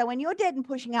 So when you're dead and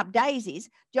pushing up daisies,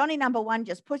 Johnny number 1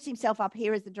 just puts himself up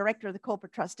here as the director of the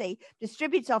corporate trustee,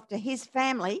 distributes off to his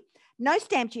family, no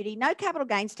stamp duty, no capital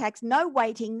gains tax, no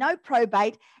waiting, no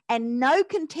probate, and no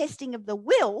contesting of the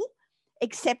will,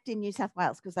 except in New South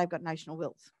Wales, because they've got notional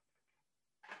wills.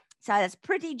 So that's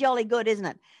pretty jolly good, isn't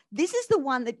it? This is the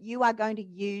one that you are going to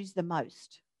use the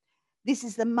most. This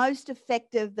is the most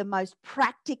effective, the most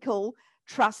practical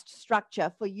trust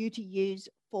structure for you to use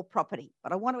for property.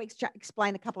 But I want to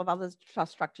explain a couple of other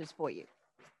trust structures for you.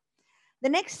 The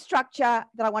next structure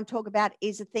that I want to talk about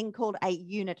is a thing called a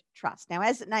unit trust. Now,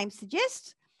 as the name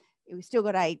suggests, we've still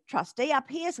got a trustee up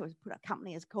here, so we've put a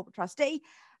company as a corporate trustee.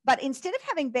 But instead of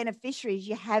having beneficiaries,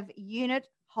 you have unit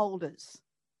holders.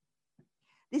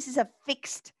 This is a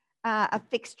fixed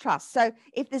trust. So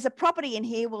if there's a property in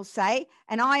here, we'll say,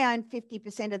 and I own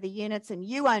 50% of the units and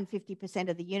you own 50%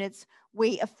 of the units,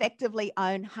 we effectively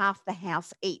own half the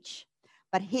house each.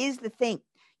 But here's the thing,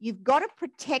 you've got to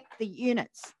protect the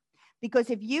units,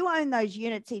 because if you own those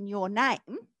units in your name,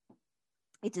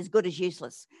 it's as good as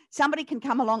useless. Somebody can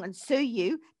come along and sue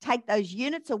you, take those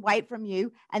units away from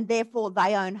you, and therefore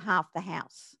they own half the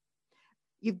house.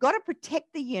 You've got to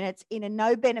protect the units in a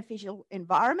no beneficial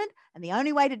environment. And the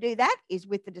only way to do that is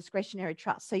with the discretionary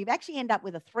trust. So you've actually end up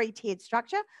with a 3-tiered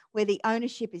structure where the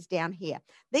ownership is down here.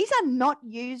 These are not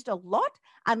used a lot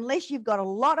unless you've got a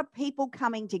lot of people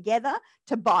coming together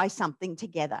to buy something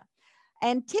together.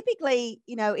 And typically,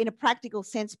 you know, in a practical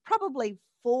sense, probably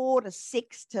 4 to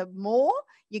 6 to more,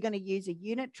 you're going to use a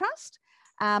unit trust.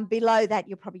 Below that,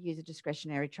 you'll probably use a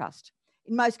discretionary trust.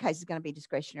 In most cases, it's going to be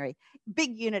discretionary.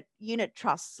 Big unit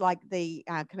trusts like the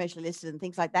commercially listed and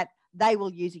things like that, they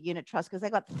will use a unit trust because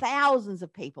they've got thousands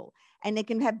of people and they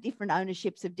can have different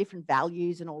ownerships of different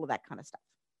values and all of that kind of stuff.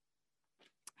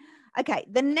 Okay,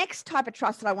 the next type of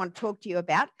trust that I want to talk to you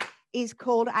about is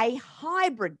called a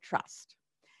hybrid trust.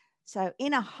 So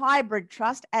in a hybrid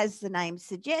trust, as the name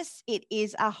suggests, it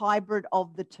is a hybrid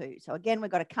of the two. So again, we've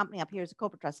got a company up here as a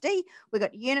corporate trustee. We've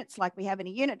got units like we have in a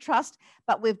unit trust,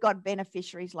 but we've got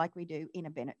beneficiaries like we do in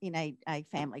a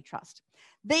family trust.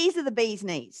 These are the bee's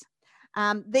knees.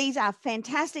 These are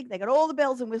fantastic. They've got all the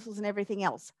bells and whistles and everything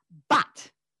else. But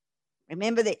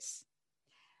remember this,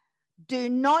 do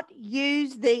not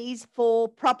use these for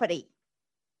property.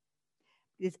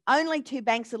 There's only 2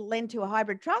 banks that will lend to a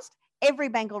hybrid trust. Every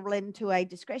bank will lend to a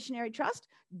discretionary trust.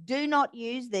 Do not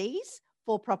use these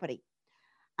for property.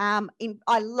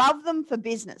 I love them for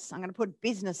business. I'm going to put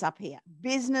business up here.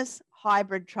 Business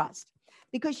hybrid trust.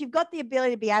 Because you've got the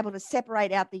ability to be able to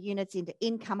separate out the units into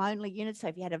income-only units. So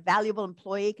if you had a valuable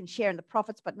employee, you can share in the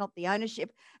profits but not the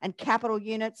ownership, and capital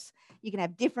units. You can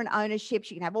have different ownerships.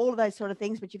 You can have all of those sort of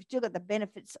things, but you've still got the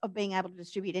benefits of being able to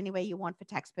distribute anywhere you want for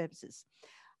tax purposes.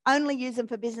 Only use them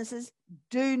for businesses.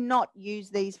 Do not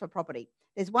use these for property.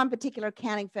 There's one particular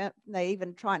accounting firm, they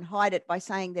even try and hide it by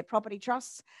saying they're property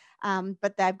trusts,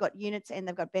 but they've got units and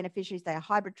they've got beneficiaries. They are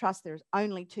hybrid trusts. There's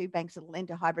only 2 banks that will lend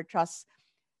to hybrid trusts.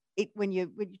 When you're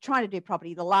trying to do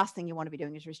property, the last thing you want to be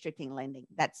doing is restricting lending.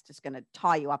 That's just going to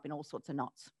tie you up in all sorts of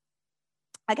knots.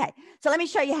 Okay, so let me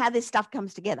show you how this stuff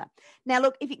comes together. Now,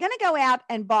 look, if you're going to go out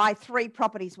and buy 3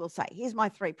 properties, we'll say, here's my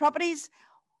 3 properties.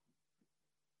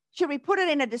 Should we put it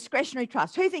in a discretionary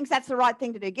trust? Who thinks that's the right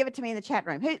thing to do? Give it to me in the chat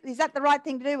room. Is that the right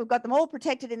thing to do? We've got them all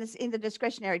protected in the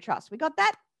discretionary trust. We got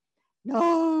that?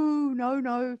 No.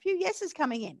 A few yeses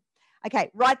coming in.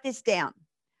 Okay, write this down.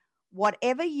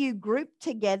 Whatever you group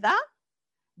together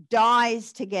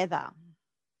dies together.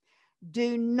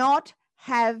 Do not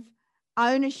have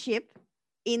ownership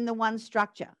in the one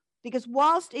structure. Because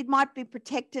whilst it might be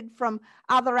protected from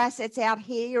other assets out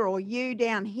here or you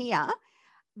down here,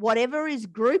 whatever is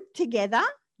grouped together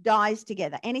dies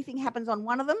together. Anything happens on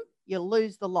one of them, you'll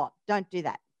lose the lot. Don't do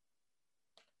that.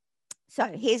 So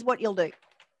here's what you'll do.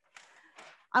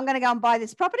 I'm going to go and buy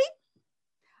this property.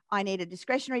 I need a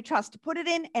discretionary trust to put it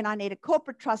in, and I need a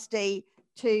corporate trustee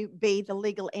to be the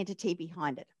legal entity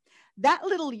behind it. That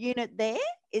little unit there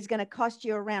is going to cost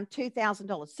you around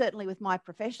 $2,000, certainly with my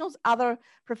professionals. Other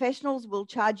professionals will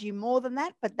charge you more than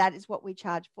that, but that is what we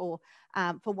charge for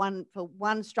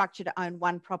one structure to own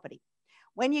one property.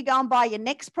 When you go and buy your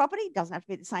next property, it doesn't have to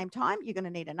be at the same time. You're going to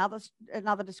need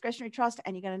another discretionary trust,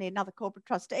 and you're going to need another corporate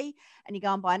trustee, and you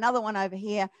go and buy another one over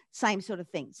here, same sort of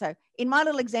thing. So in my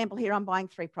little example here, I'm buying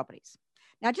 3 properties.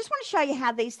 Now, I just want to show you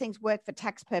how these things work for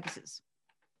tax purposes.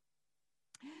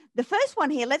 The first one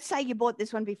here, let's say you bought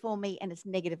this one before me and it's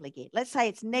negatively geared. Let's say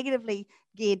it's negatively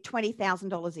geared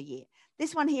 $20,000 a year.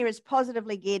 This one here is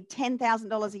positively geared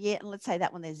 $10,000 a year. And let's say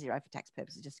that one there's 0 for tax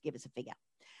purposes, just to give us a figure.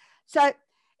 So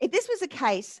if this was the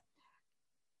case,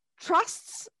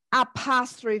 trusts are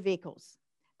pass-through vehicles.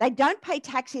 They don't pay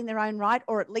tax in their own right,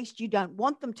 or at least you don't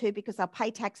want them to, because they'll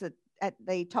pay tax at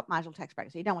the top marginal tax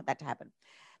bracket. So you don't want that to happen.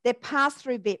 They're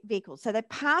pass-through vehicles. So they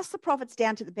pass the profits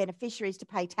down to the beneficiaries to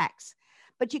pay tax.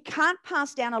 But you can't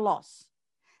pass down a loss.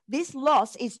 This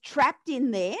loss is trapped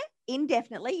in there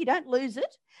indefinitely. You don't lose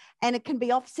it. And it can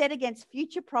be offset against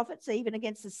future profits, even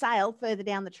against the sale further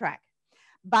down the track.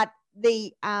 But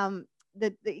this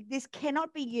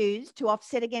cannot be used to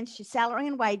offset against your salary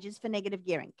and wages for negative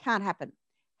gearing. Can't happen.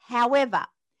 However,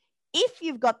 if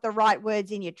you've got the right words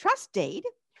in your trust deed,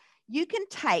 you can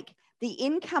take the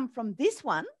income from this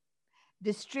one,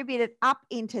 distribute it up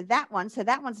into that one. So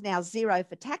that one's now 0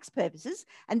 for tax purposes.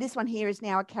 And this one here is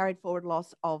now a carried forward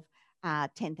loss of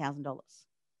 $10,000.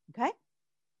 Okay.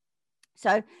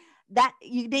 So that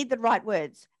you need the right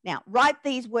words. Now write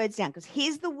these words down, because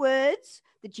here's the words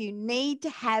that you need to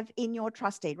have in your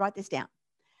trust deed. Write this down.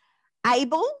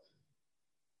 Able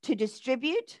to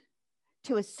distribute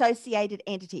to associated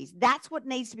entities. That's what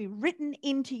needs to be written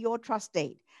into your trust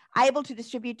deed. Able to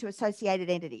distribute to associated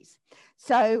entities.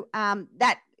 So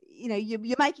that, you know,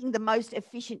 you're making the most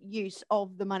efficient use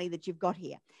of the money that you've got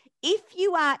here. If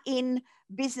you are in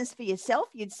business for yourself,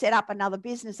 you'd set up another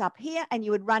business up here and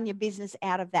you would run your business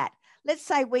out of that. Let's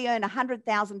say we earn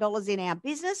 $100,000 in our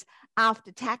business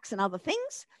after tax and other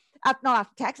things. Not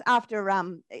after tax,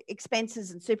 after expenses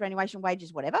and superannuation,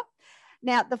 wages, whatever.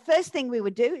 Now, the first thing we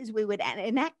would do is we would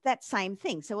enact that same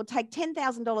thing. So we'll take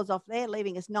 $10,000 off there,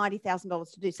 leaving us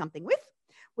 $90,000 to do something with.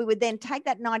 We would then take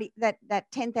that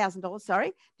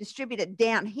 $10,000, distribute it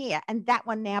down here, and that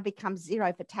one now becomes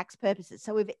 0 for tax purposes.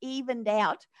 So we've evened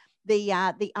out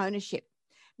the ownership.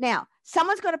 Now,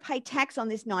 someone's got to pay tax on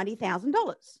this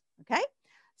 $90,000. Okay.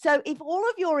 So if all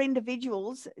of your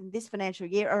individuals in this financial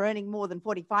year are earning more than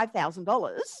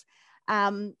 $45,000,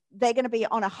 they're going to be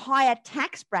on a higher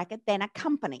tax bracket than a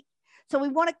company. So we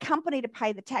want a company to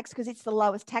pay the tax because it's the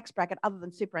lowest tax bracket other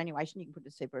than superannuation. You can put the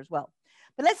super as well.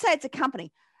 But let's say it's a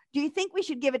company. Do you think we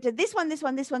should give it to this one, this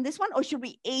one, this one, this one, or should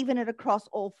we even it across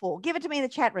all 4? Give it to me in the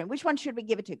chat room. Which one should we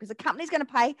give it to? Because the company's going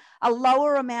to pay a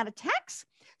lower amount of tax.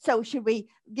 So should we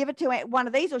give it to one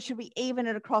of these, or should we even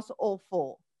it across all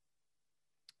 4?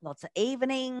 Lots of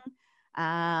evening.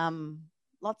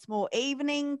 Lots more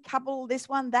evening, couple, this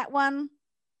one, that one.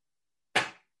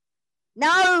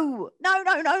 No.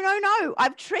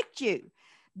 I've tricked you.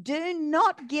 Do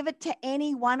not give it to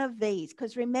any one of these,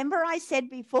 because remember I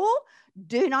said before,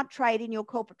 do not trade in your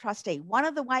corporate trustee. One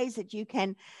of the ways that you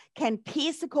can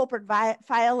pierce the corporate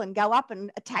veil and go up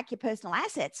and attack your personal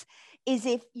assets is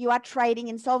if you are trading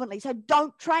insolvently. So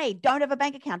don't trade, don't have a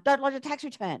bank account, don't lodge a tax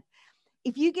return.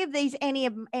 If you give these any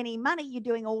money, you're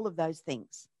doing all of those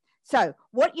things. So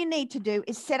what you need to do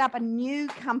is set up a new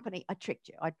company. I tricked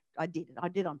you. I did it. I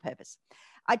did on purpose.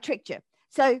 I tricked you.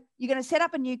 So you're going to set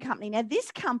up a new company. Now,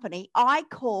 this company I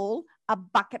call a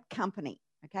bucket company.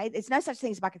 Okay. There's no such thing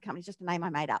as a bucket company. It's just a name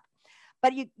I made up.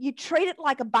 But you treat it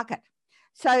like a bucket.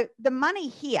 So the money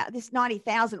here, this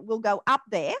 90,000 will go up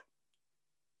there.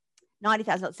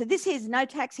 90,000. So this is no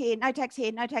tax here, no tax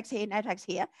here, no tax here, no tax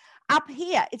here. Up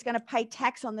here, it's going to pay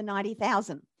tax on the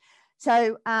 90,000.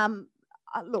 So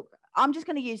look, I'm just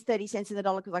going to use 30 cents in the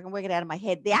dollar because I can work it out in my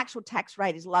head. The actual tax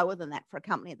rate is lower than that for a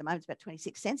company at the moment. It's about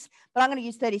 26 cents, but I'm going to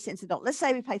use 30 cents in the dollar. Let's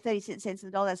say we pay 30 cents in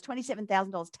the dollar. That's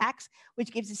 $27,000 tax,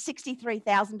 which gives us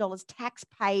 $63,000 tax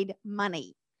paid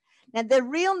money. Now, the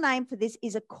real name for this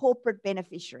is a corporate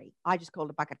beneficiary. I just call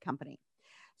it a bucket company.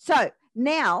 So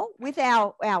now with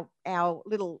our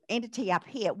little entity up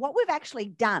here, what we've actually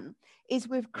done is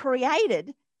we've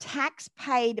created tax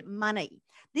paid money.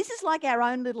 This is like our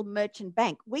own little merchant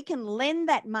bank. We can lend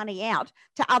that money out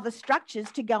to other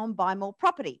structures to go and buy more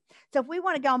property. So if we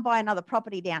want to go and buy another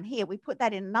property down here, we put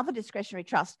that in another discretionary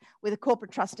trust with a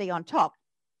corporate trustee on top.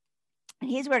 And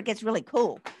here's where it gets really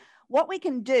cool. What we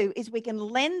can do is we can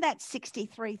lend that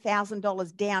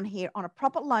 $63,000 down here on a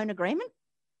proper loan agreement,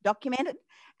 documented,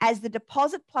 as the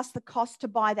deposit plus the cost to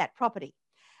buy that property.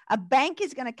 A bank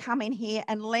is going to come in here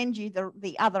and lend you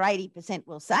the other 80%,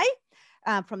 we'll say,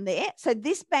 from there. So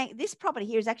this property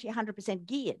here is actually 100%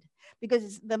 geared because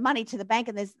it's the money to the bank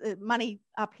and there's the money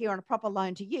up here on a proper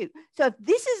loan to you. So if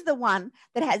this is the one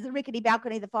that has the rickety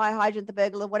balcony, the fire hydrant, the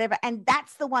burglar, whatever, and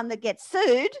that's the one that gets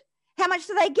sued, how much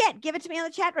do they get? Give it to me on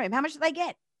the chat room. How much do they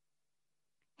get?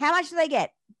 How much do they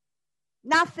get?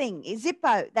 Nothing.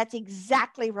 Zippo. That's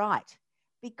exactly right.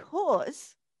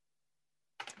 Because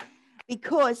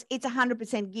it's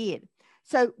 100% geared.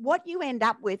 So what you end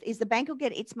up with is the bank will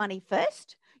get its money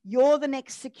first. You're the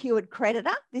next secured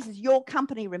creditor. This is your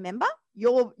company, remember?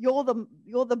 You're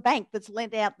the bank that's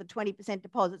lent out the 20%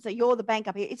 deposit. So you're the bank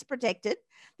up here. It's protected.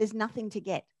 There's nothing to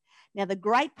get. Now, the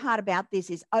great part about this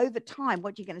is over time,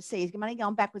 what you're going to see is money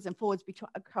going backwards and forwards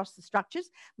across the structures,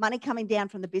 money coming down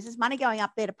from the business, money going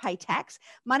up there to pay tax,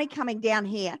 money coming down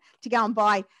here to go and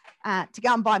buy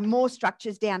more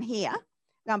structures down here,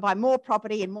 go and buy more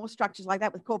property and more structures like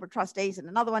that with corporate trustees and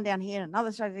another one down here and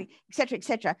another strategy, et cetera, et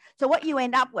cetera. So what you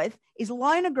end up with is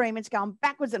loan agreements going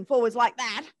backwards and forwards like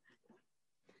that.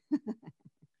 Is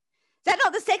that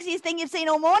not the sexiest thing you've seen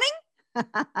all morning?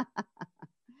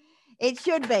 It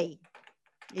should be.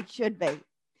 It should be.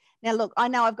 Now, look, I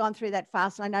know I've gone through that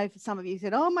fast. And I know for some of you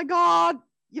said, oh, my God,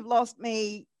 you've lost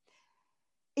me.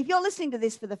 If you're listening to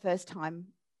this for the first time,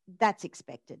 that's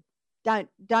expected.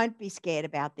 Don't be scared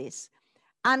about this.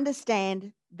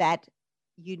 Understand that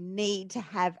you need to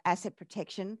have asset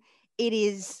protection. It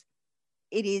is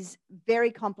very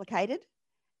complicated,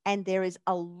 and there is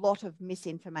a lot of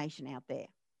misinformation out there.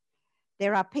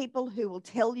 There are people who will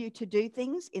tell you to do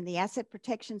things in the asset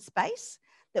protection space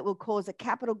that will cause a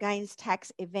capital gains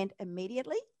tax event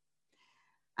immediately,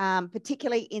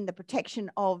 particularly in the protection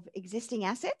of existing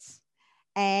assets.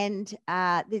 And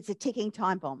there's a ticking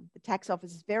time bomb. The tax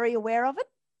office is very aware of it.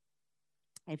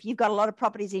 If you've got a lot of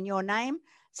properties in your name,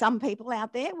 some people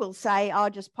out there will say, oh,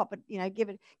 just pop it, give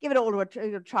it all to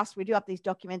a trust. We do up these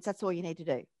documents. That's all you need to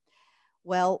do.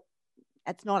 Well,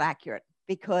 that's not accurate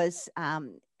because,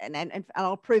 and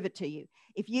I'll prove it to you.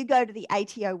 If you go to the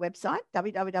ATO website,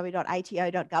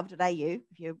 www.ato.gov.au,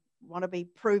 if you want to be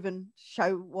proven,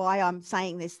 show why I'm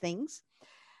saying these things.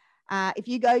 If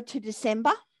you go to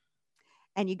December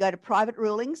and you go to private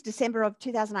rulings, December of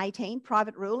 2018,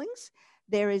 private rulings,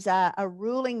 there is a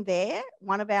ruling there.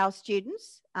 One of our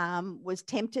students was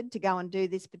tempted to go and do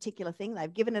this particular thing.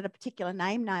 They've given it a particular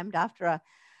name named after a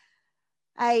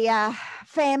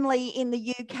family in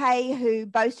the UK who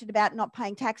boasted about not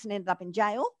paying tax and ended up in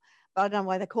jail. But I don't know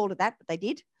why they called it that, but they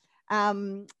did.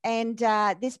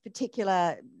 This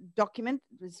particular document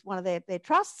was one of their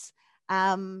trusts.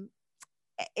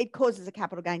 It causes a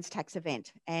capital gains tax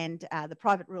event. And the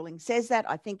private ruling says that.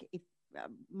 I think if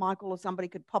Michael or somebody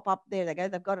could pop up, there they go,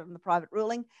 they've got it in the private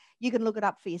ruling. You can look it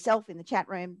up for yourself in the chat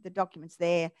room. The document's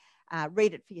there.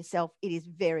 Read it for yourself. It is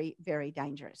very, very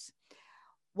dangerous.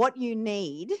 What you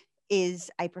need is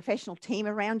a professional team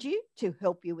around you to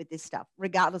help you with this stuff,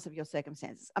 regardless of your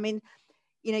circumstances. I mean,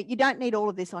 you don't need all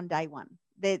of this on day one.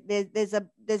 There's a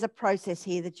process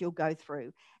here that you'll go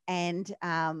through, and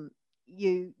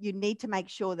you need to make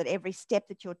sure that every step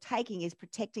that you're taking is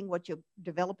protecting what you're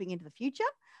developing into the future,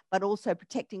 but also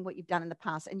protecting what you've done in the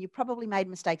past. And you probably made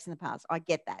mistakes in the past. I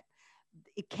get that.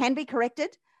 It can be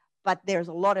corrected, but there's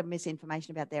a lot of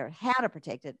misinformation about there how to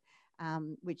protect it.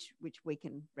 Which we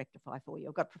can rectify for you.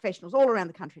 I've got professionals all around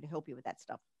the country to help you with that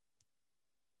stuff.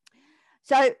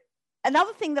 So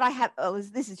another thing that I have,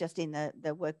 this is just in the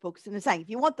workbooks, and they're saying if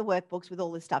you want the workbooks with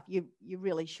all this stuff, you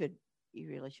really should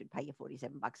pay your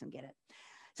 $47 and get it.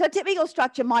 So a typical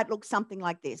structure might look something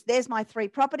like this. There's my 3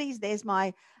 properties. There's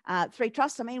my 3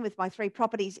 trusts, with my 3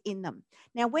 properties in them.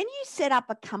 Now, when you set up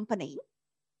a company,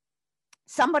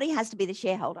 somebody has to be the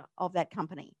shareholder of that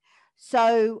company.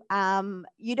 So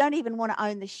you don't even want to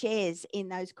own the shares in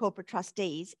those corporate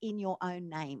trustees in your own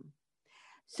name.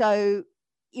 So,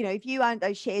 if you owned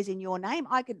those shares in your name,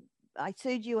 I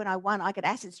sued you and I won, I could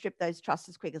asset strip those trusts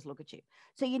as quick as look at you.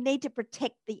 So you need to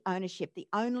protect the ownership. The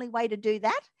only way to do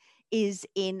that is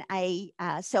in a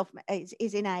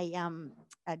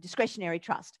a discretionary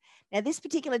trust. Now, this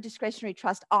particular discretionary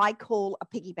trust I call a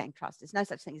piggy bank trust. There's no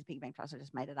such thing as a piggy bank trust. I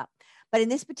just made it up. But in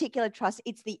this particular trust,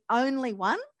 it's the only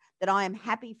one that I am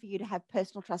happy for you to have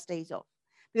personal trustees of.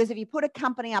 Because if you put a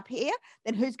company up here,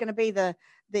 then who's going to be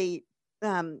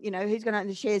who's going to own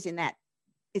the shares in that?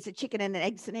 It's a chicken and an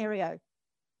egg scenario.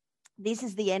 This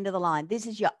is the end of the line. This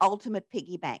is your ultimate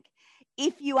piggy bank.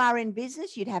 If you are in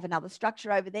business, you'd have another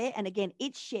structure over there. And again,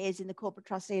 its shares in the corporate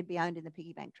trustee would be owned in the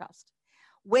piggy bank trust.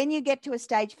 When you get to a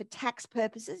stage for tax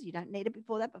purposes, you don't need it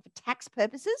before that, but for tax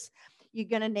purposes, you're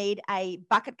going to need a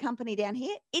bucket company down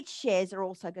here. Its shares are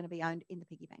also going to be owned in the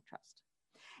piggy bank trust.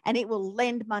 And it will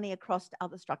lend money across to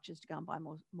other structures to go and buy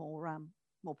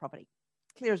more property.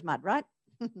 Clear as mud, right?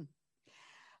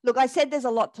 Look, I said there's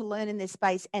a lot to learn in this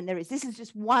space, and there is. This is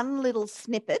just one little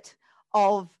snippet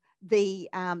of the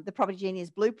Property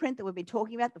Genius blueprint that we've been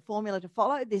talking about, the formula to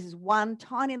follow. This is one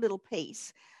tiny little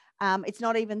piece. It's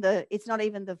not even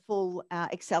the full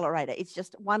accelerator. It's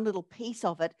just one little piece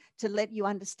of it to let you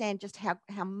understand just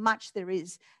how much there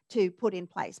is to put in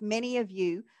place. Many of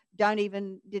you didn't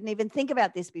even think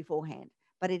about this beforehand,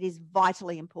 but it is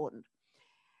vitally important.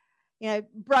 You know,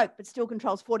 broke but still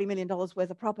controls $40 million worth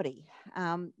of property.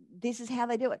 This is how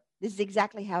they do it. This is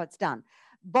exactly how it's done.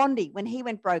 Bondi, when he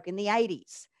went broke in the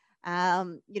 80s,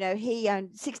 he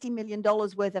owned $60 million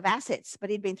worth of assets,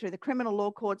 but he'd been through the criminal law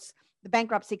courts, the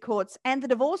bankruptcy courts, and the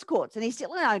divorce courts, and he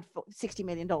still owned $60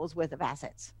 million worth of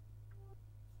assets.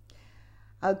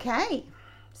 Okay,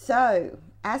 so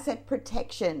asset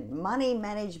protection, money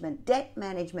management, debt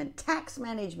management, tax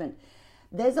management.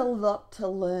 There's a lot to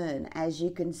learn, as you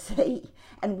can see.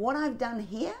 And what I've done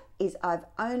here is I've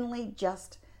only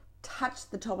just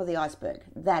touched the top of the iceberg.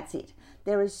 That's it.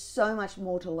 There is so much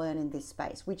more to learn in this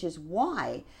space, which is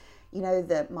why,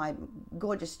 my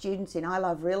gorgeous students in I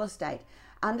Love Real Estate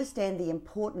understand the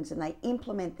importance, and they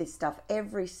implement this stuff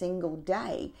every single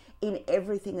day in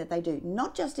everything that they do,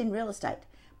 not just in real estate,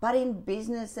 but in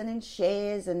business and in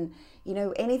shares and,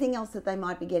 anything else that they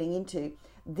might be getting into.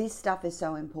 This stuff is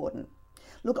so important.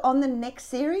 Look, on the next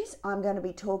series, I'm going to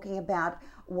be talking about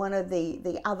one of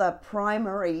the other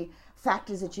primary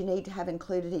factors that you need to have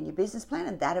included in your business plan,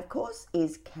 and that, of course,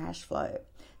 is cash flow.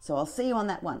 So I'll see you on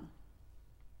that one.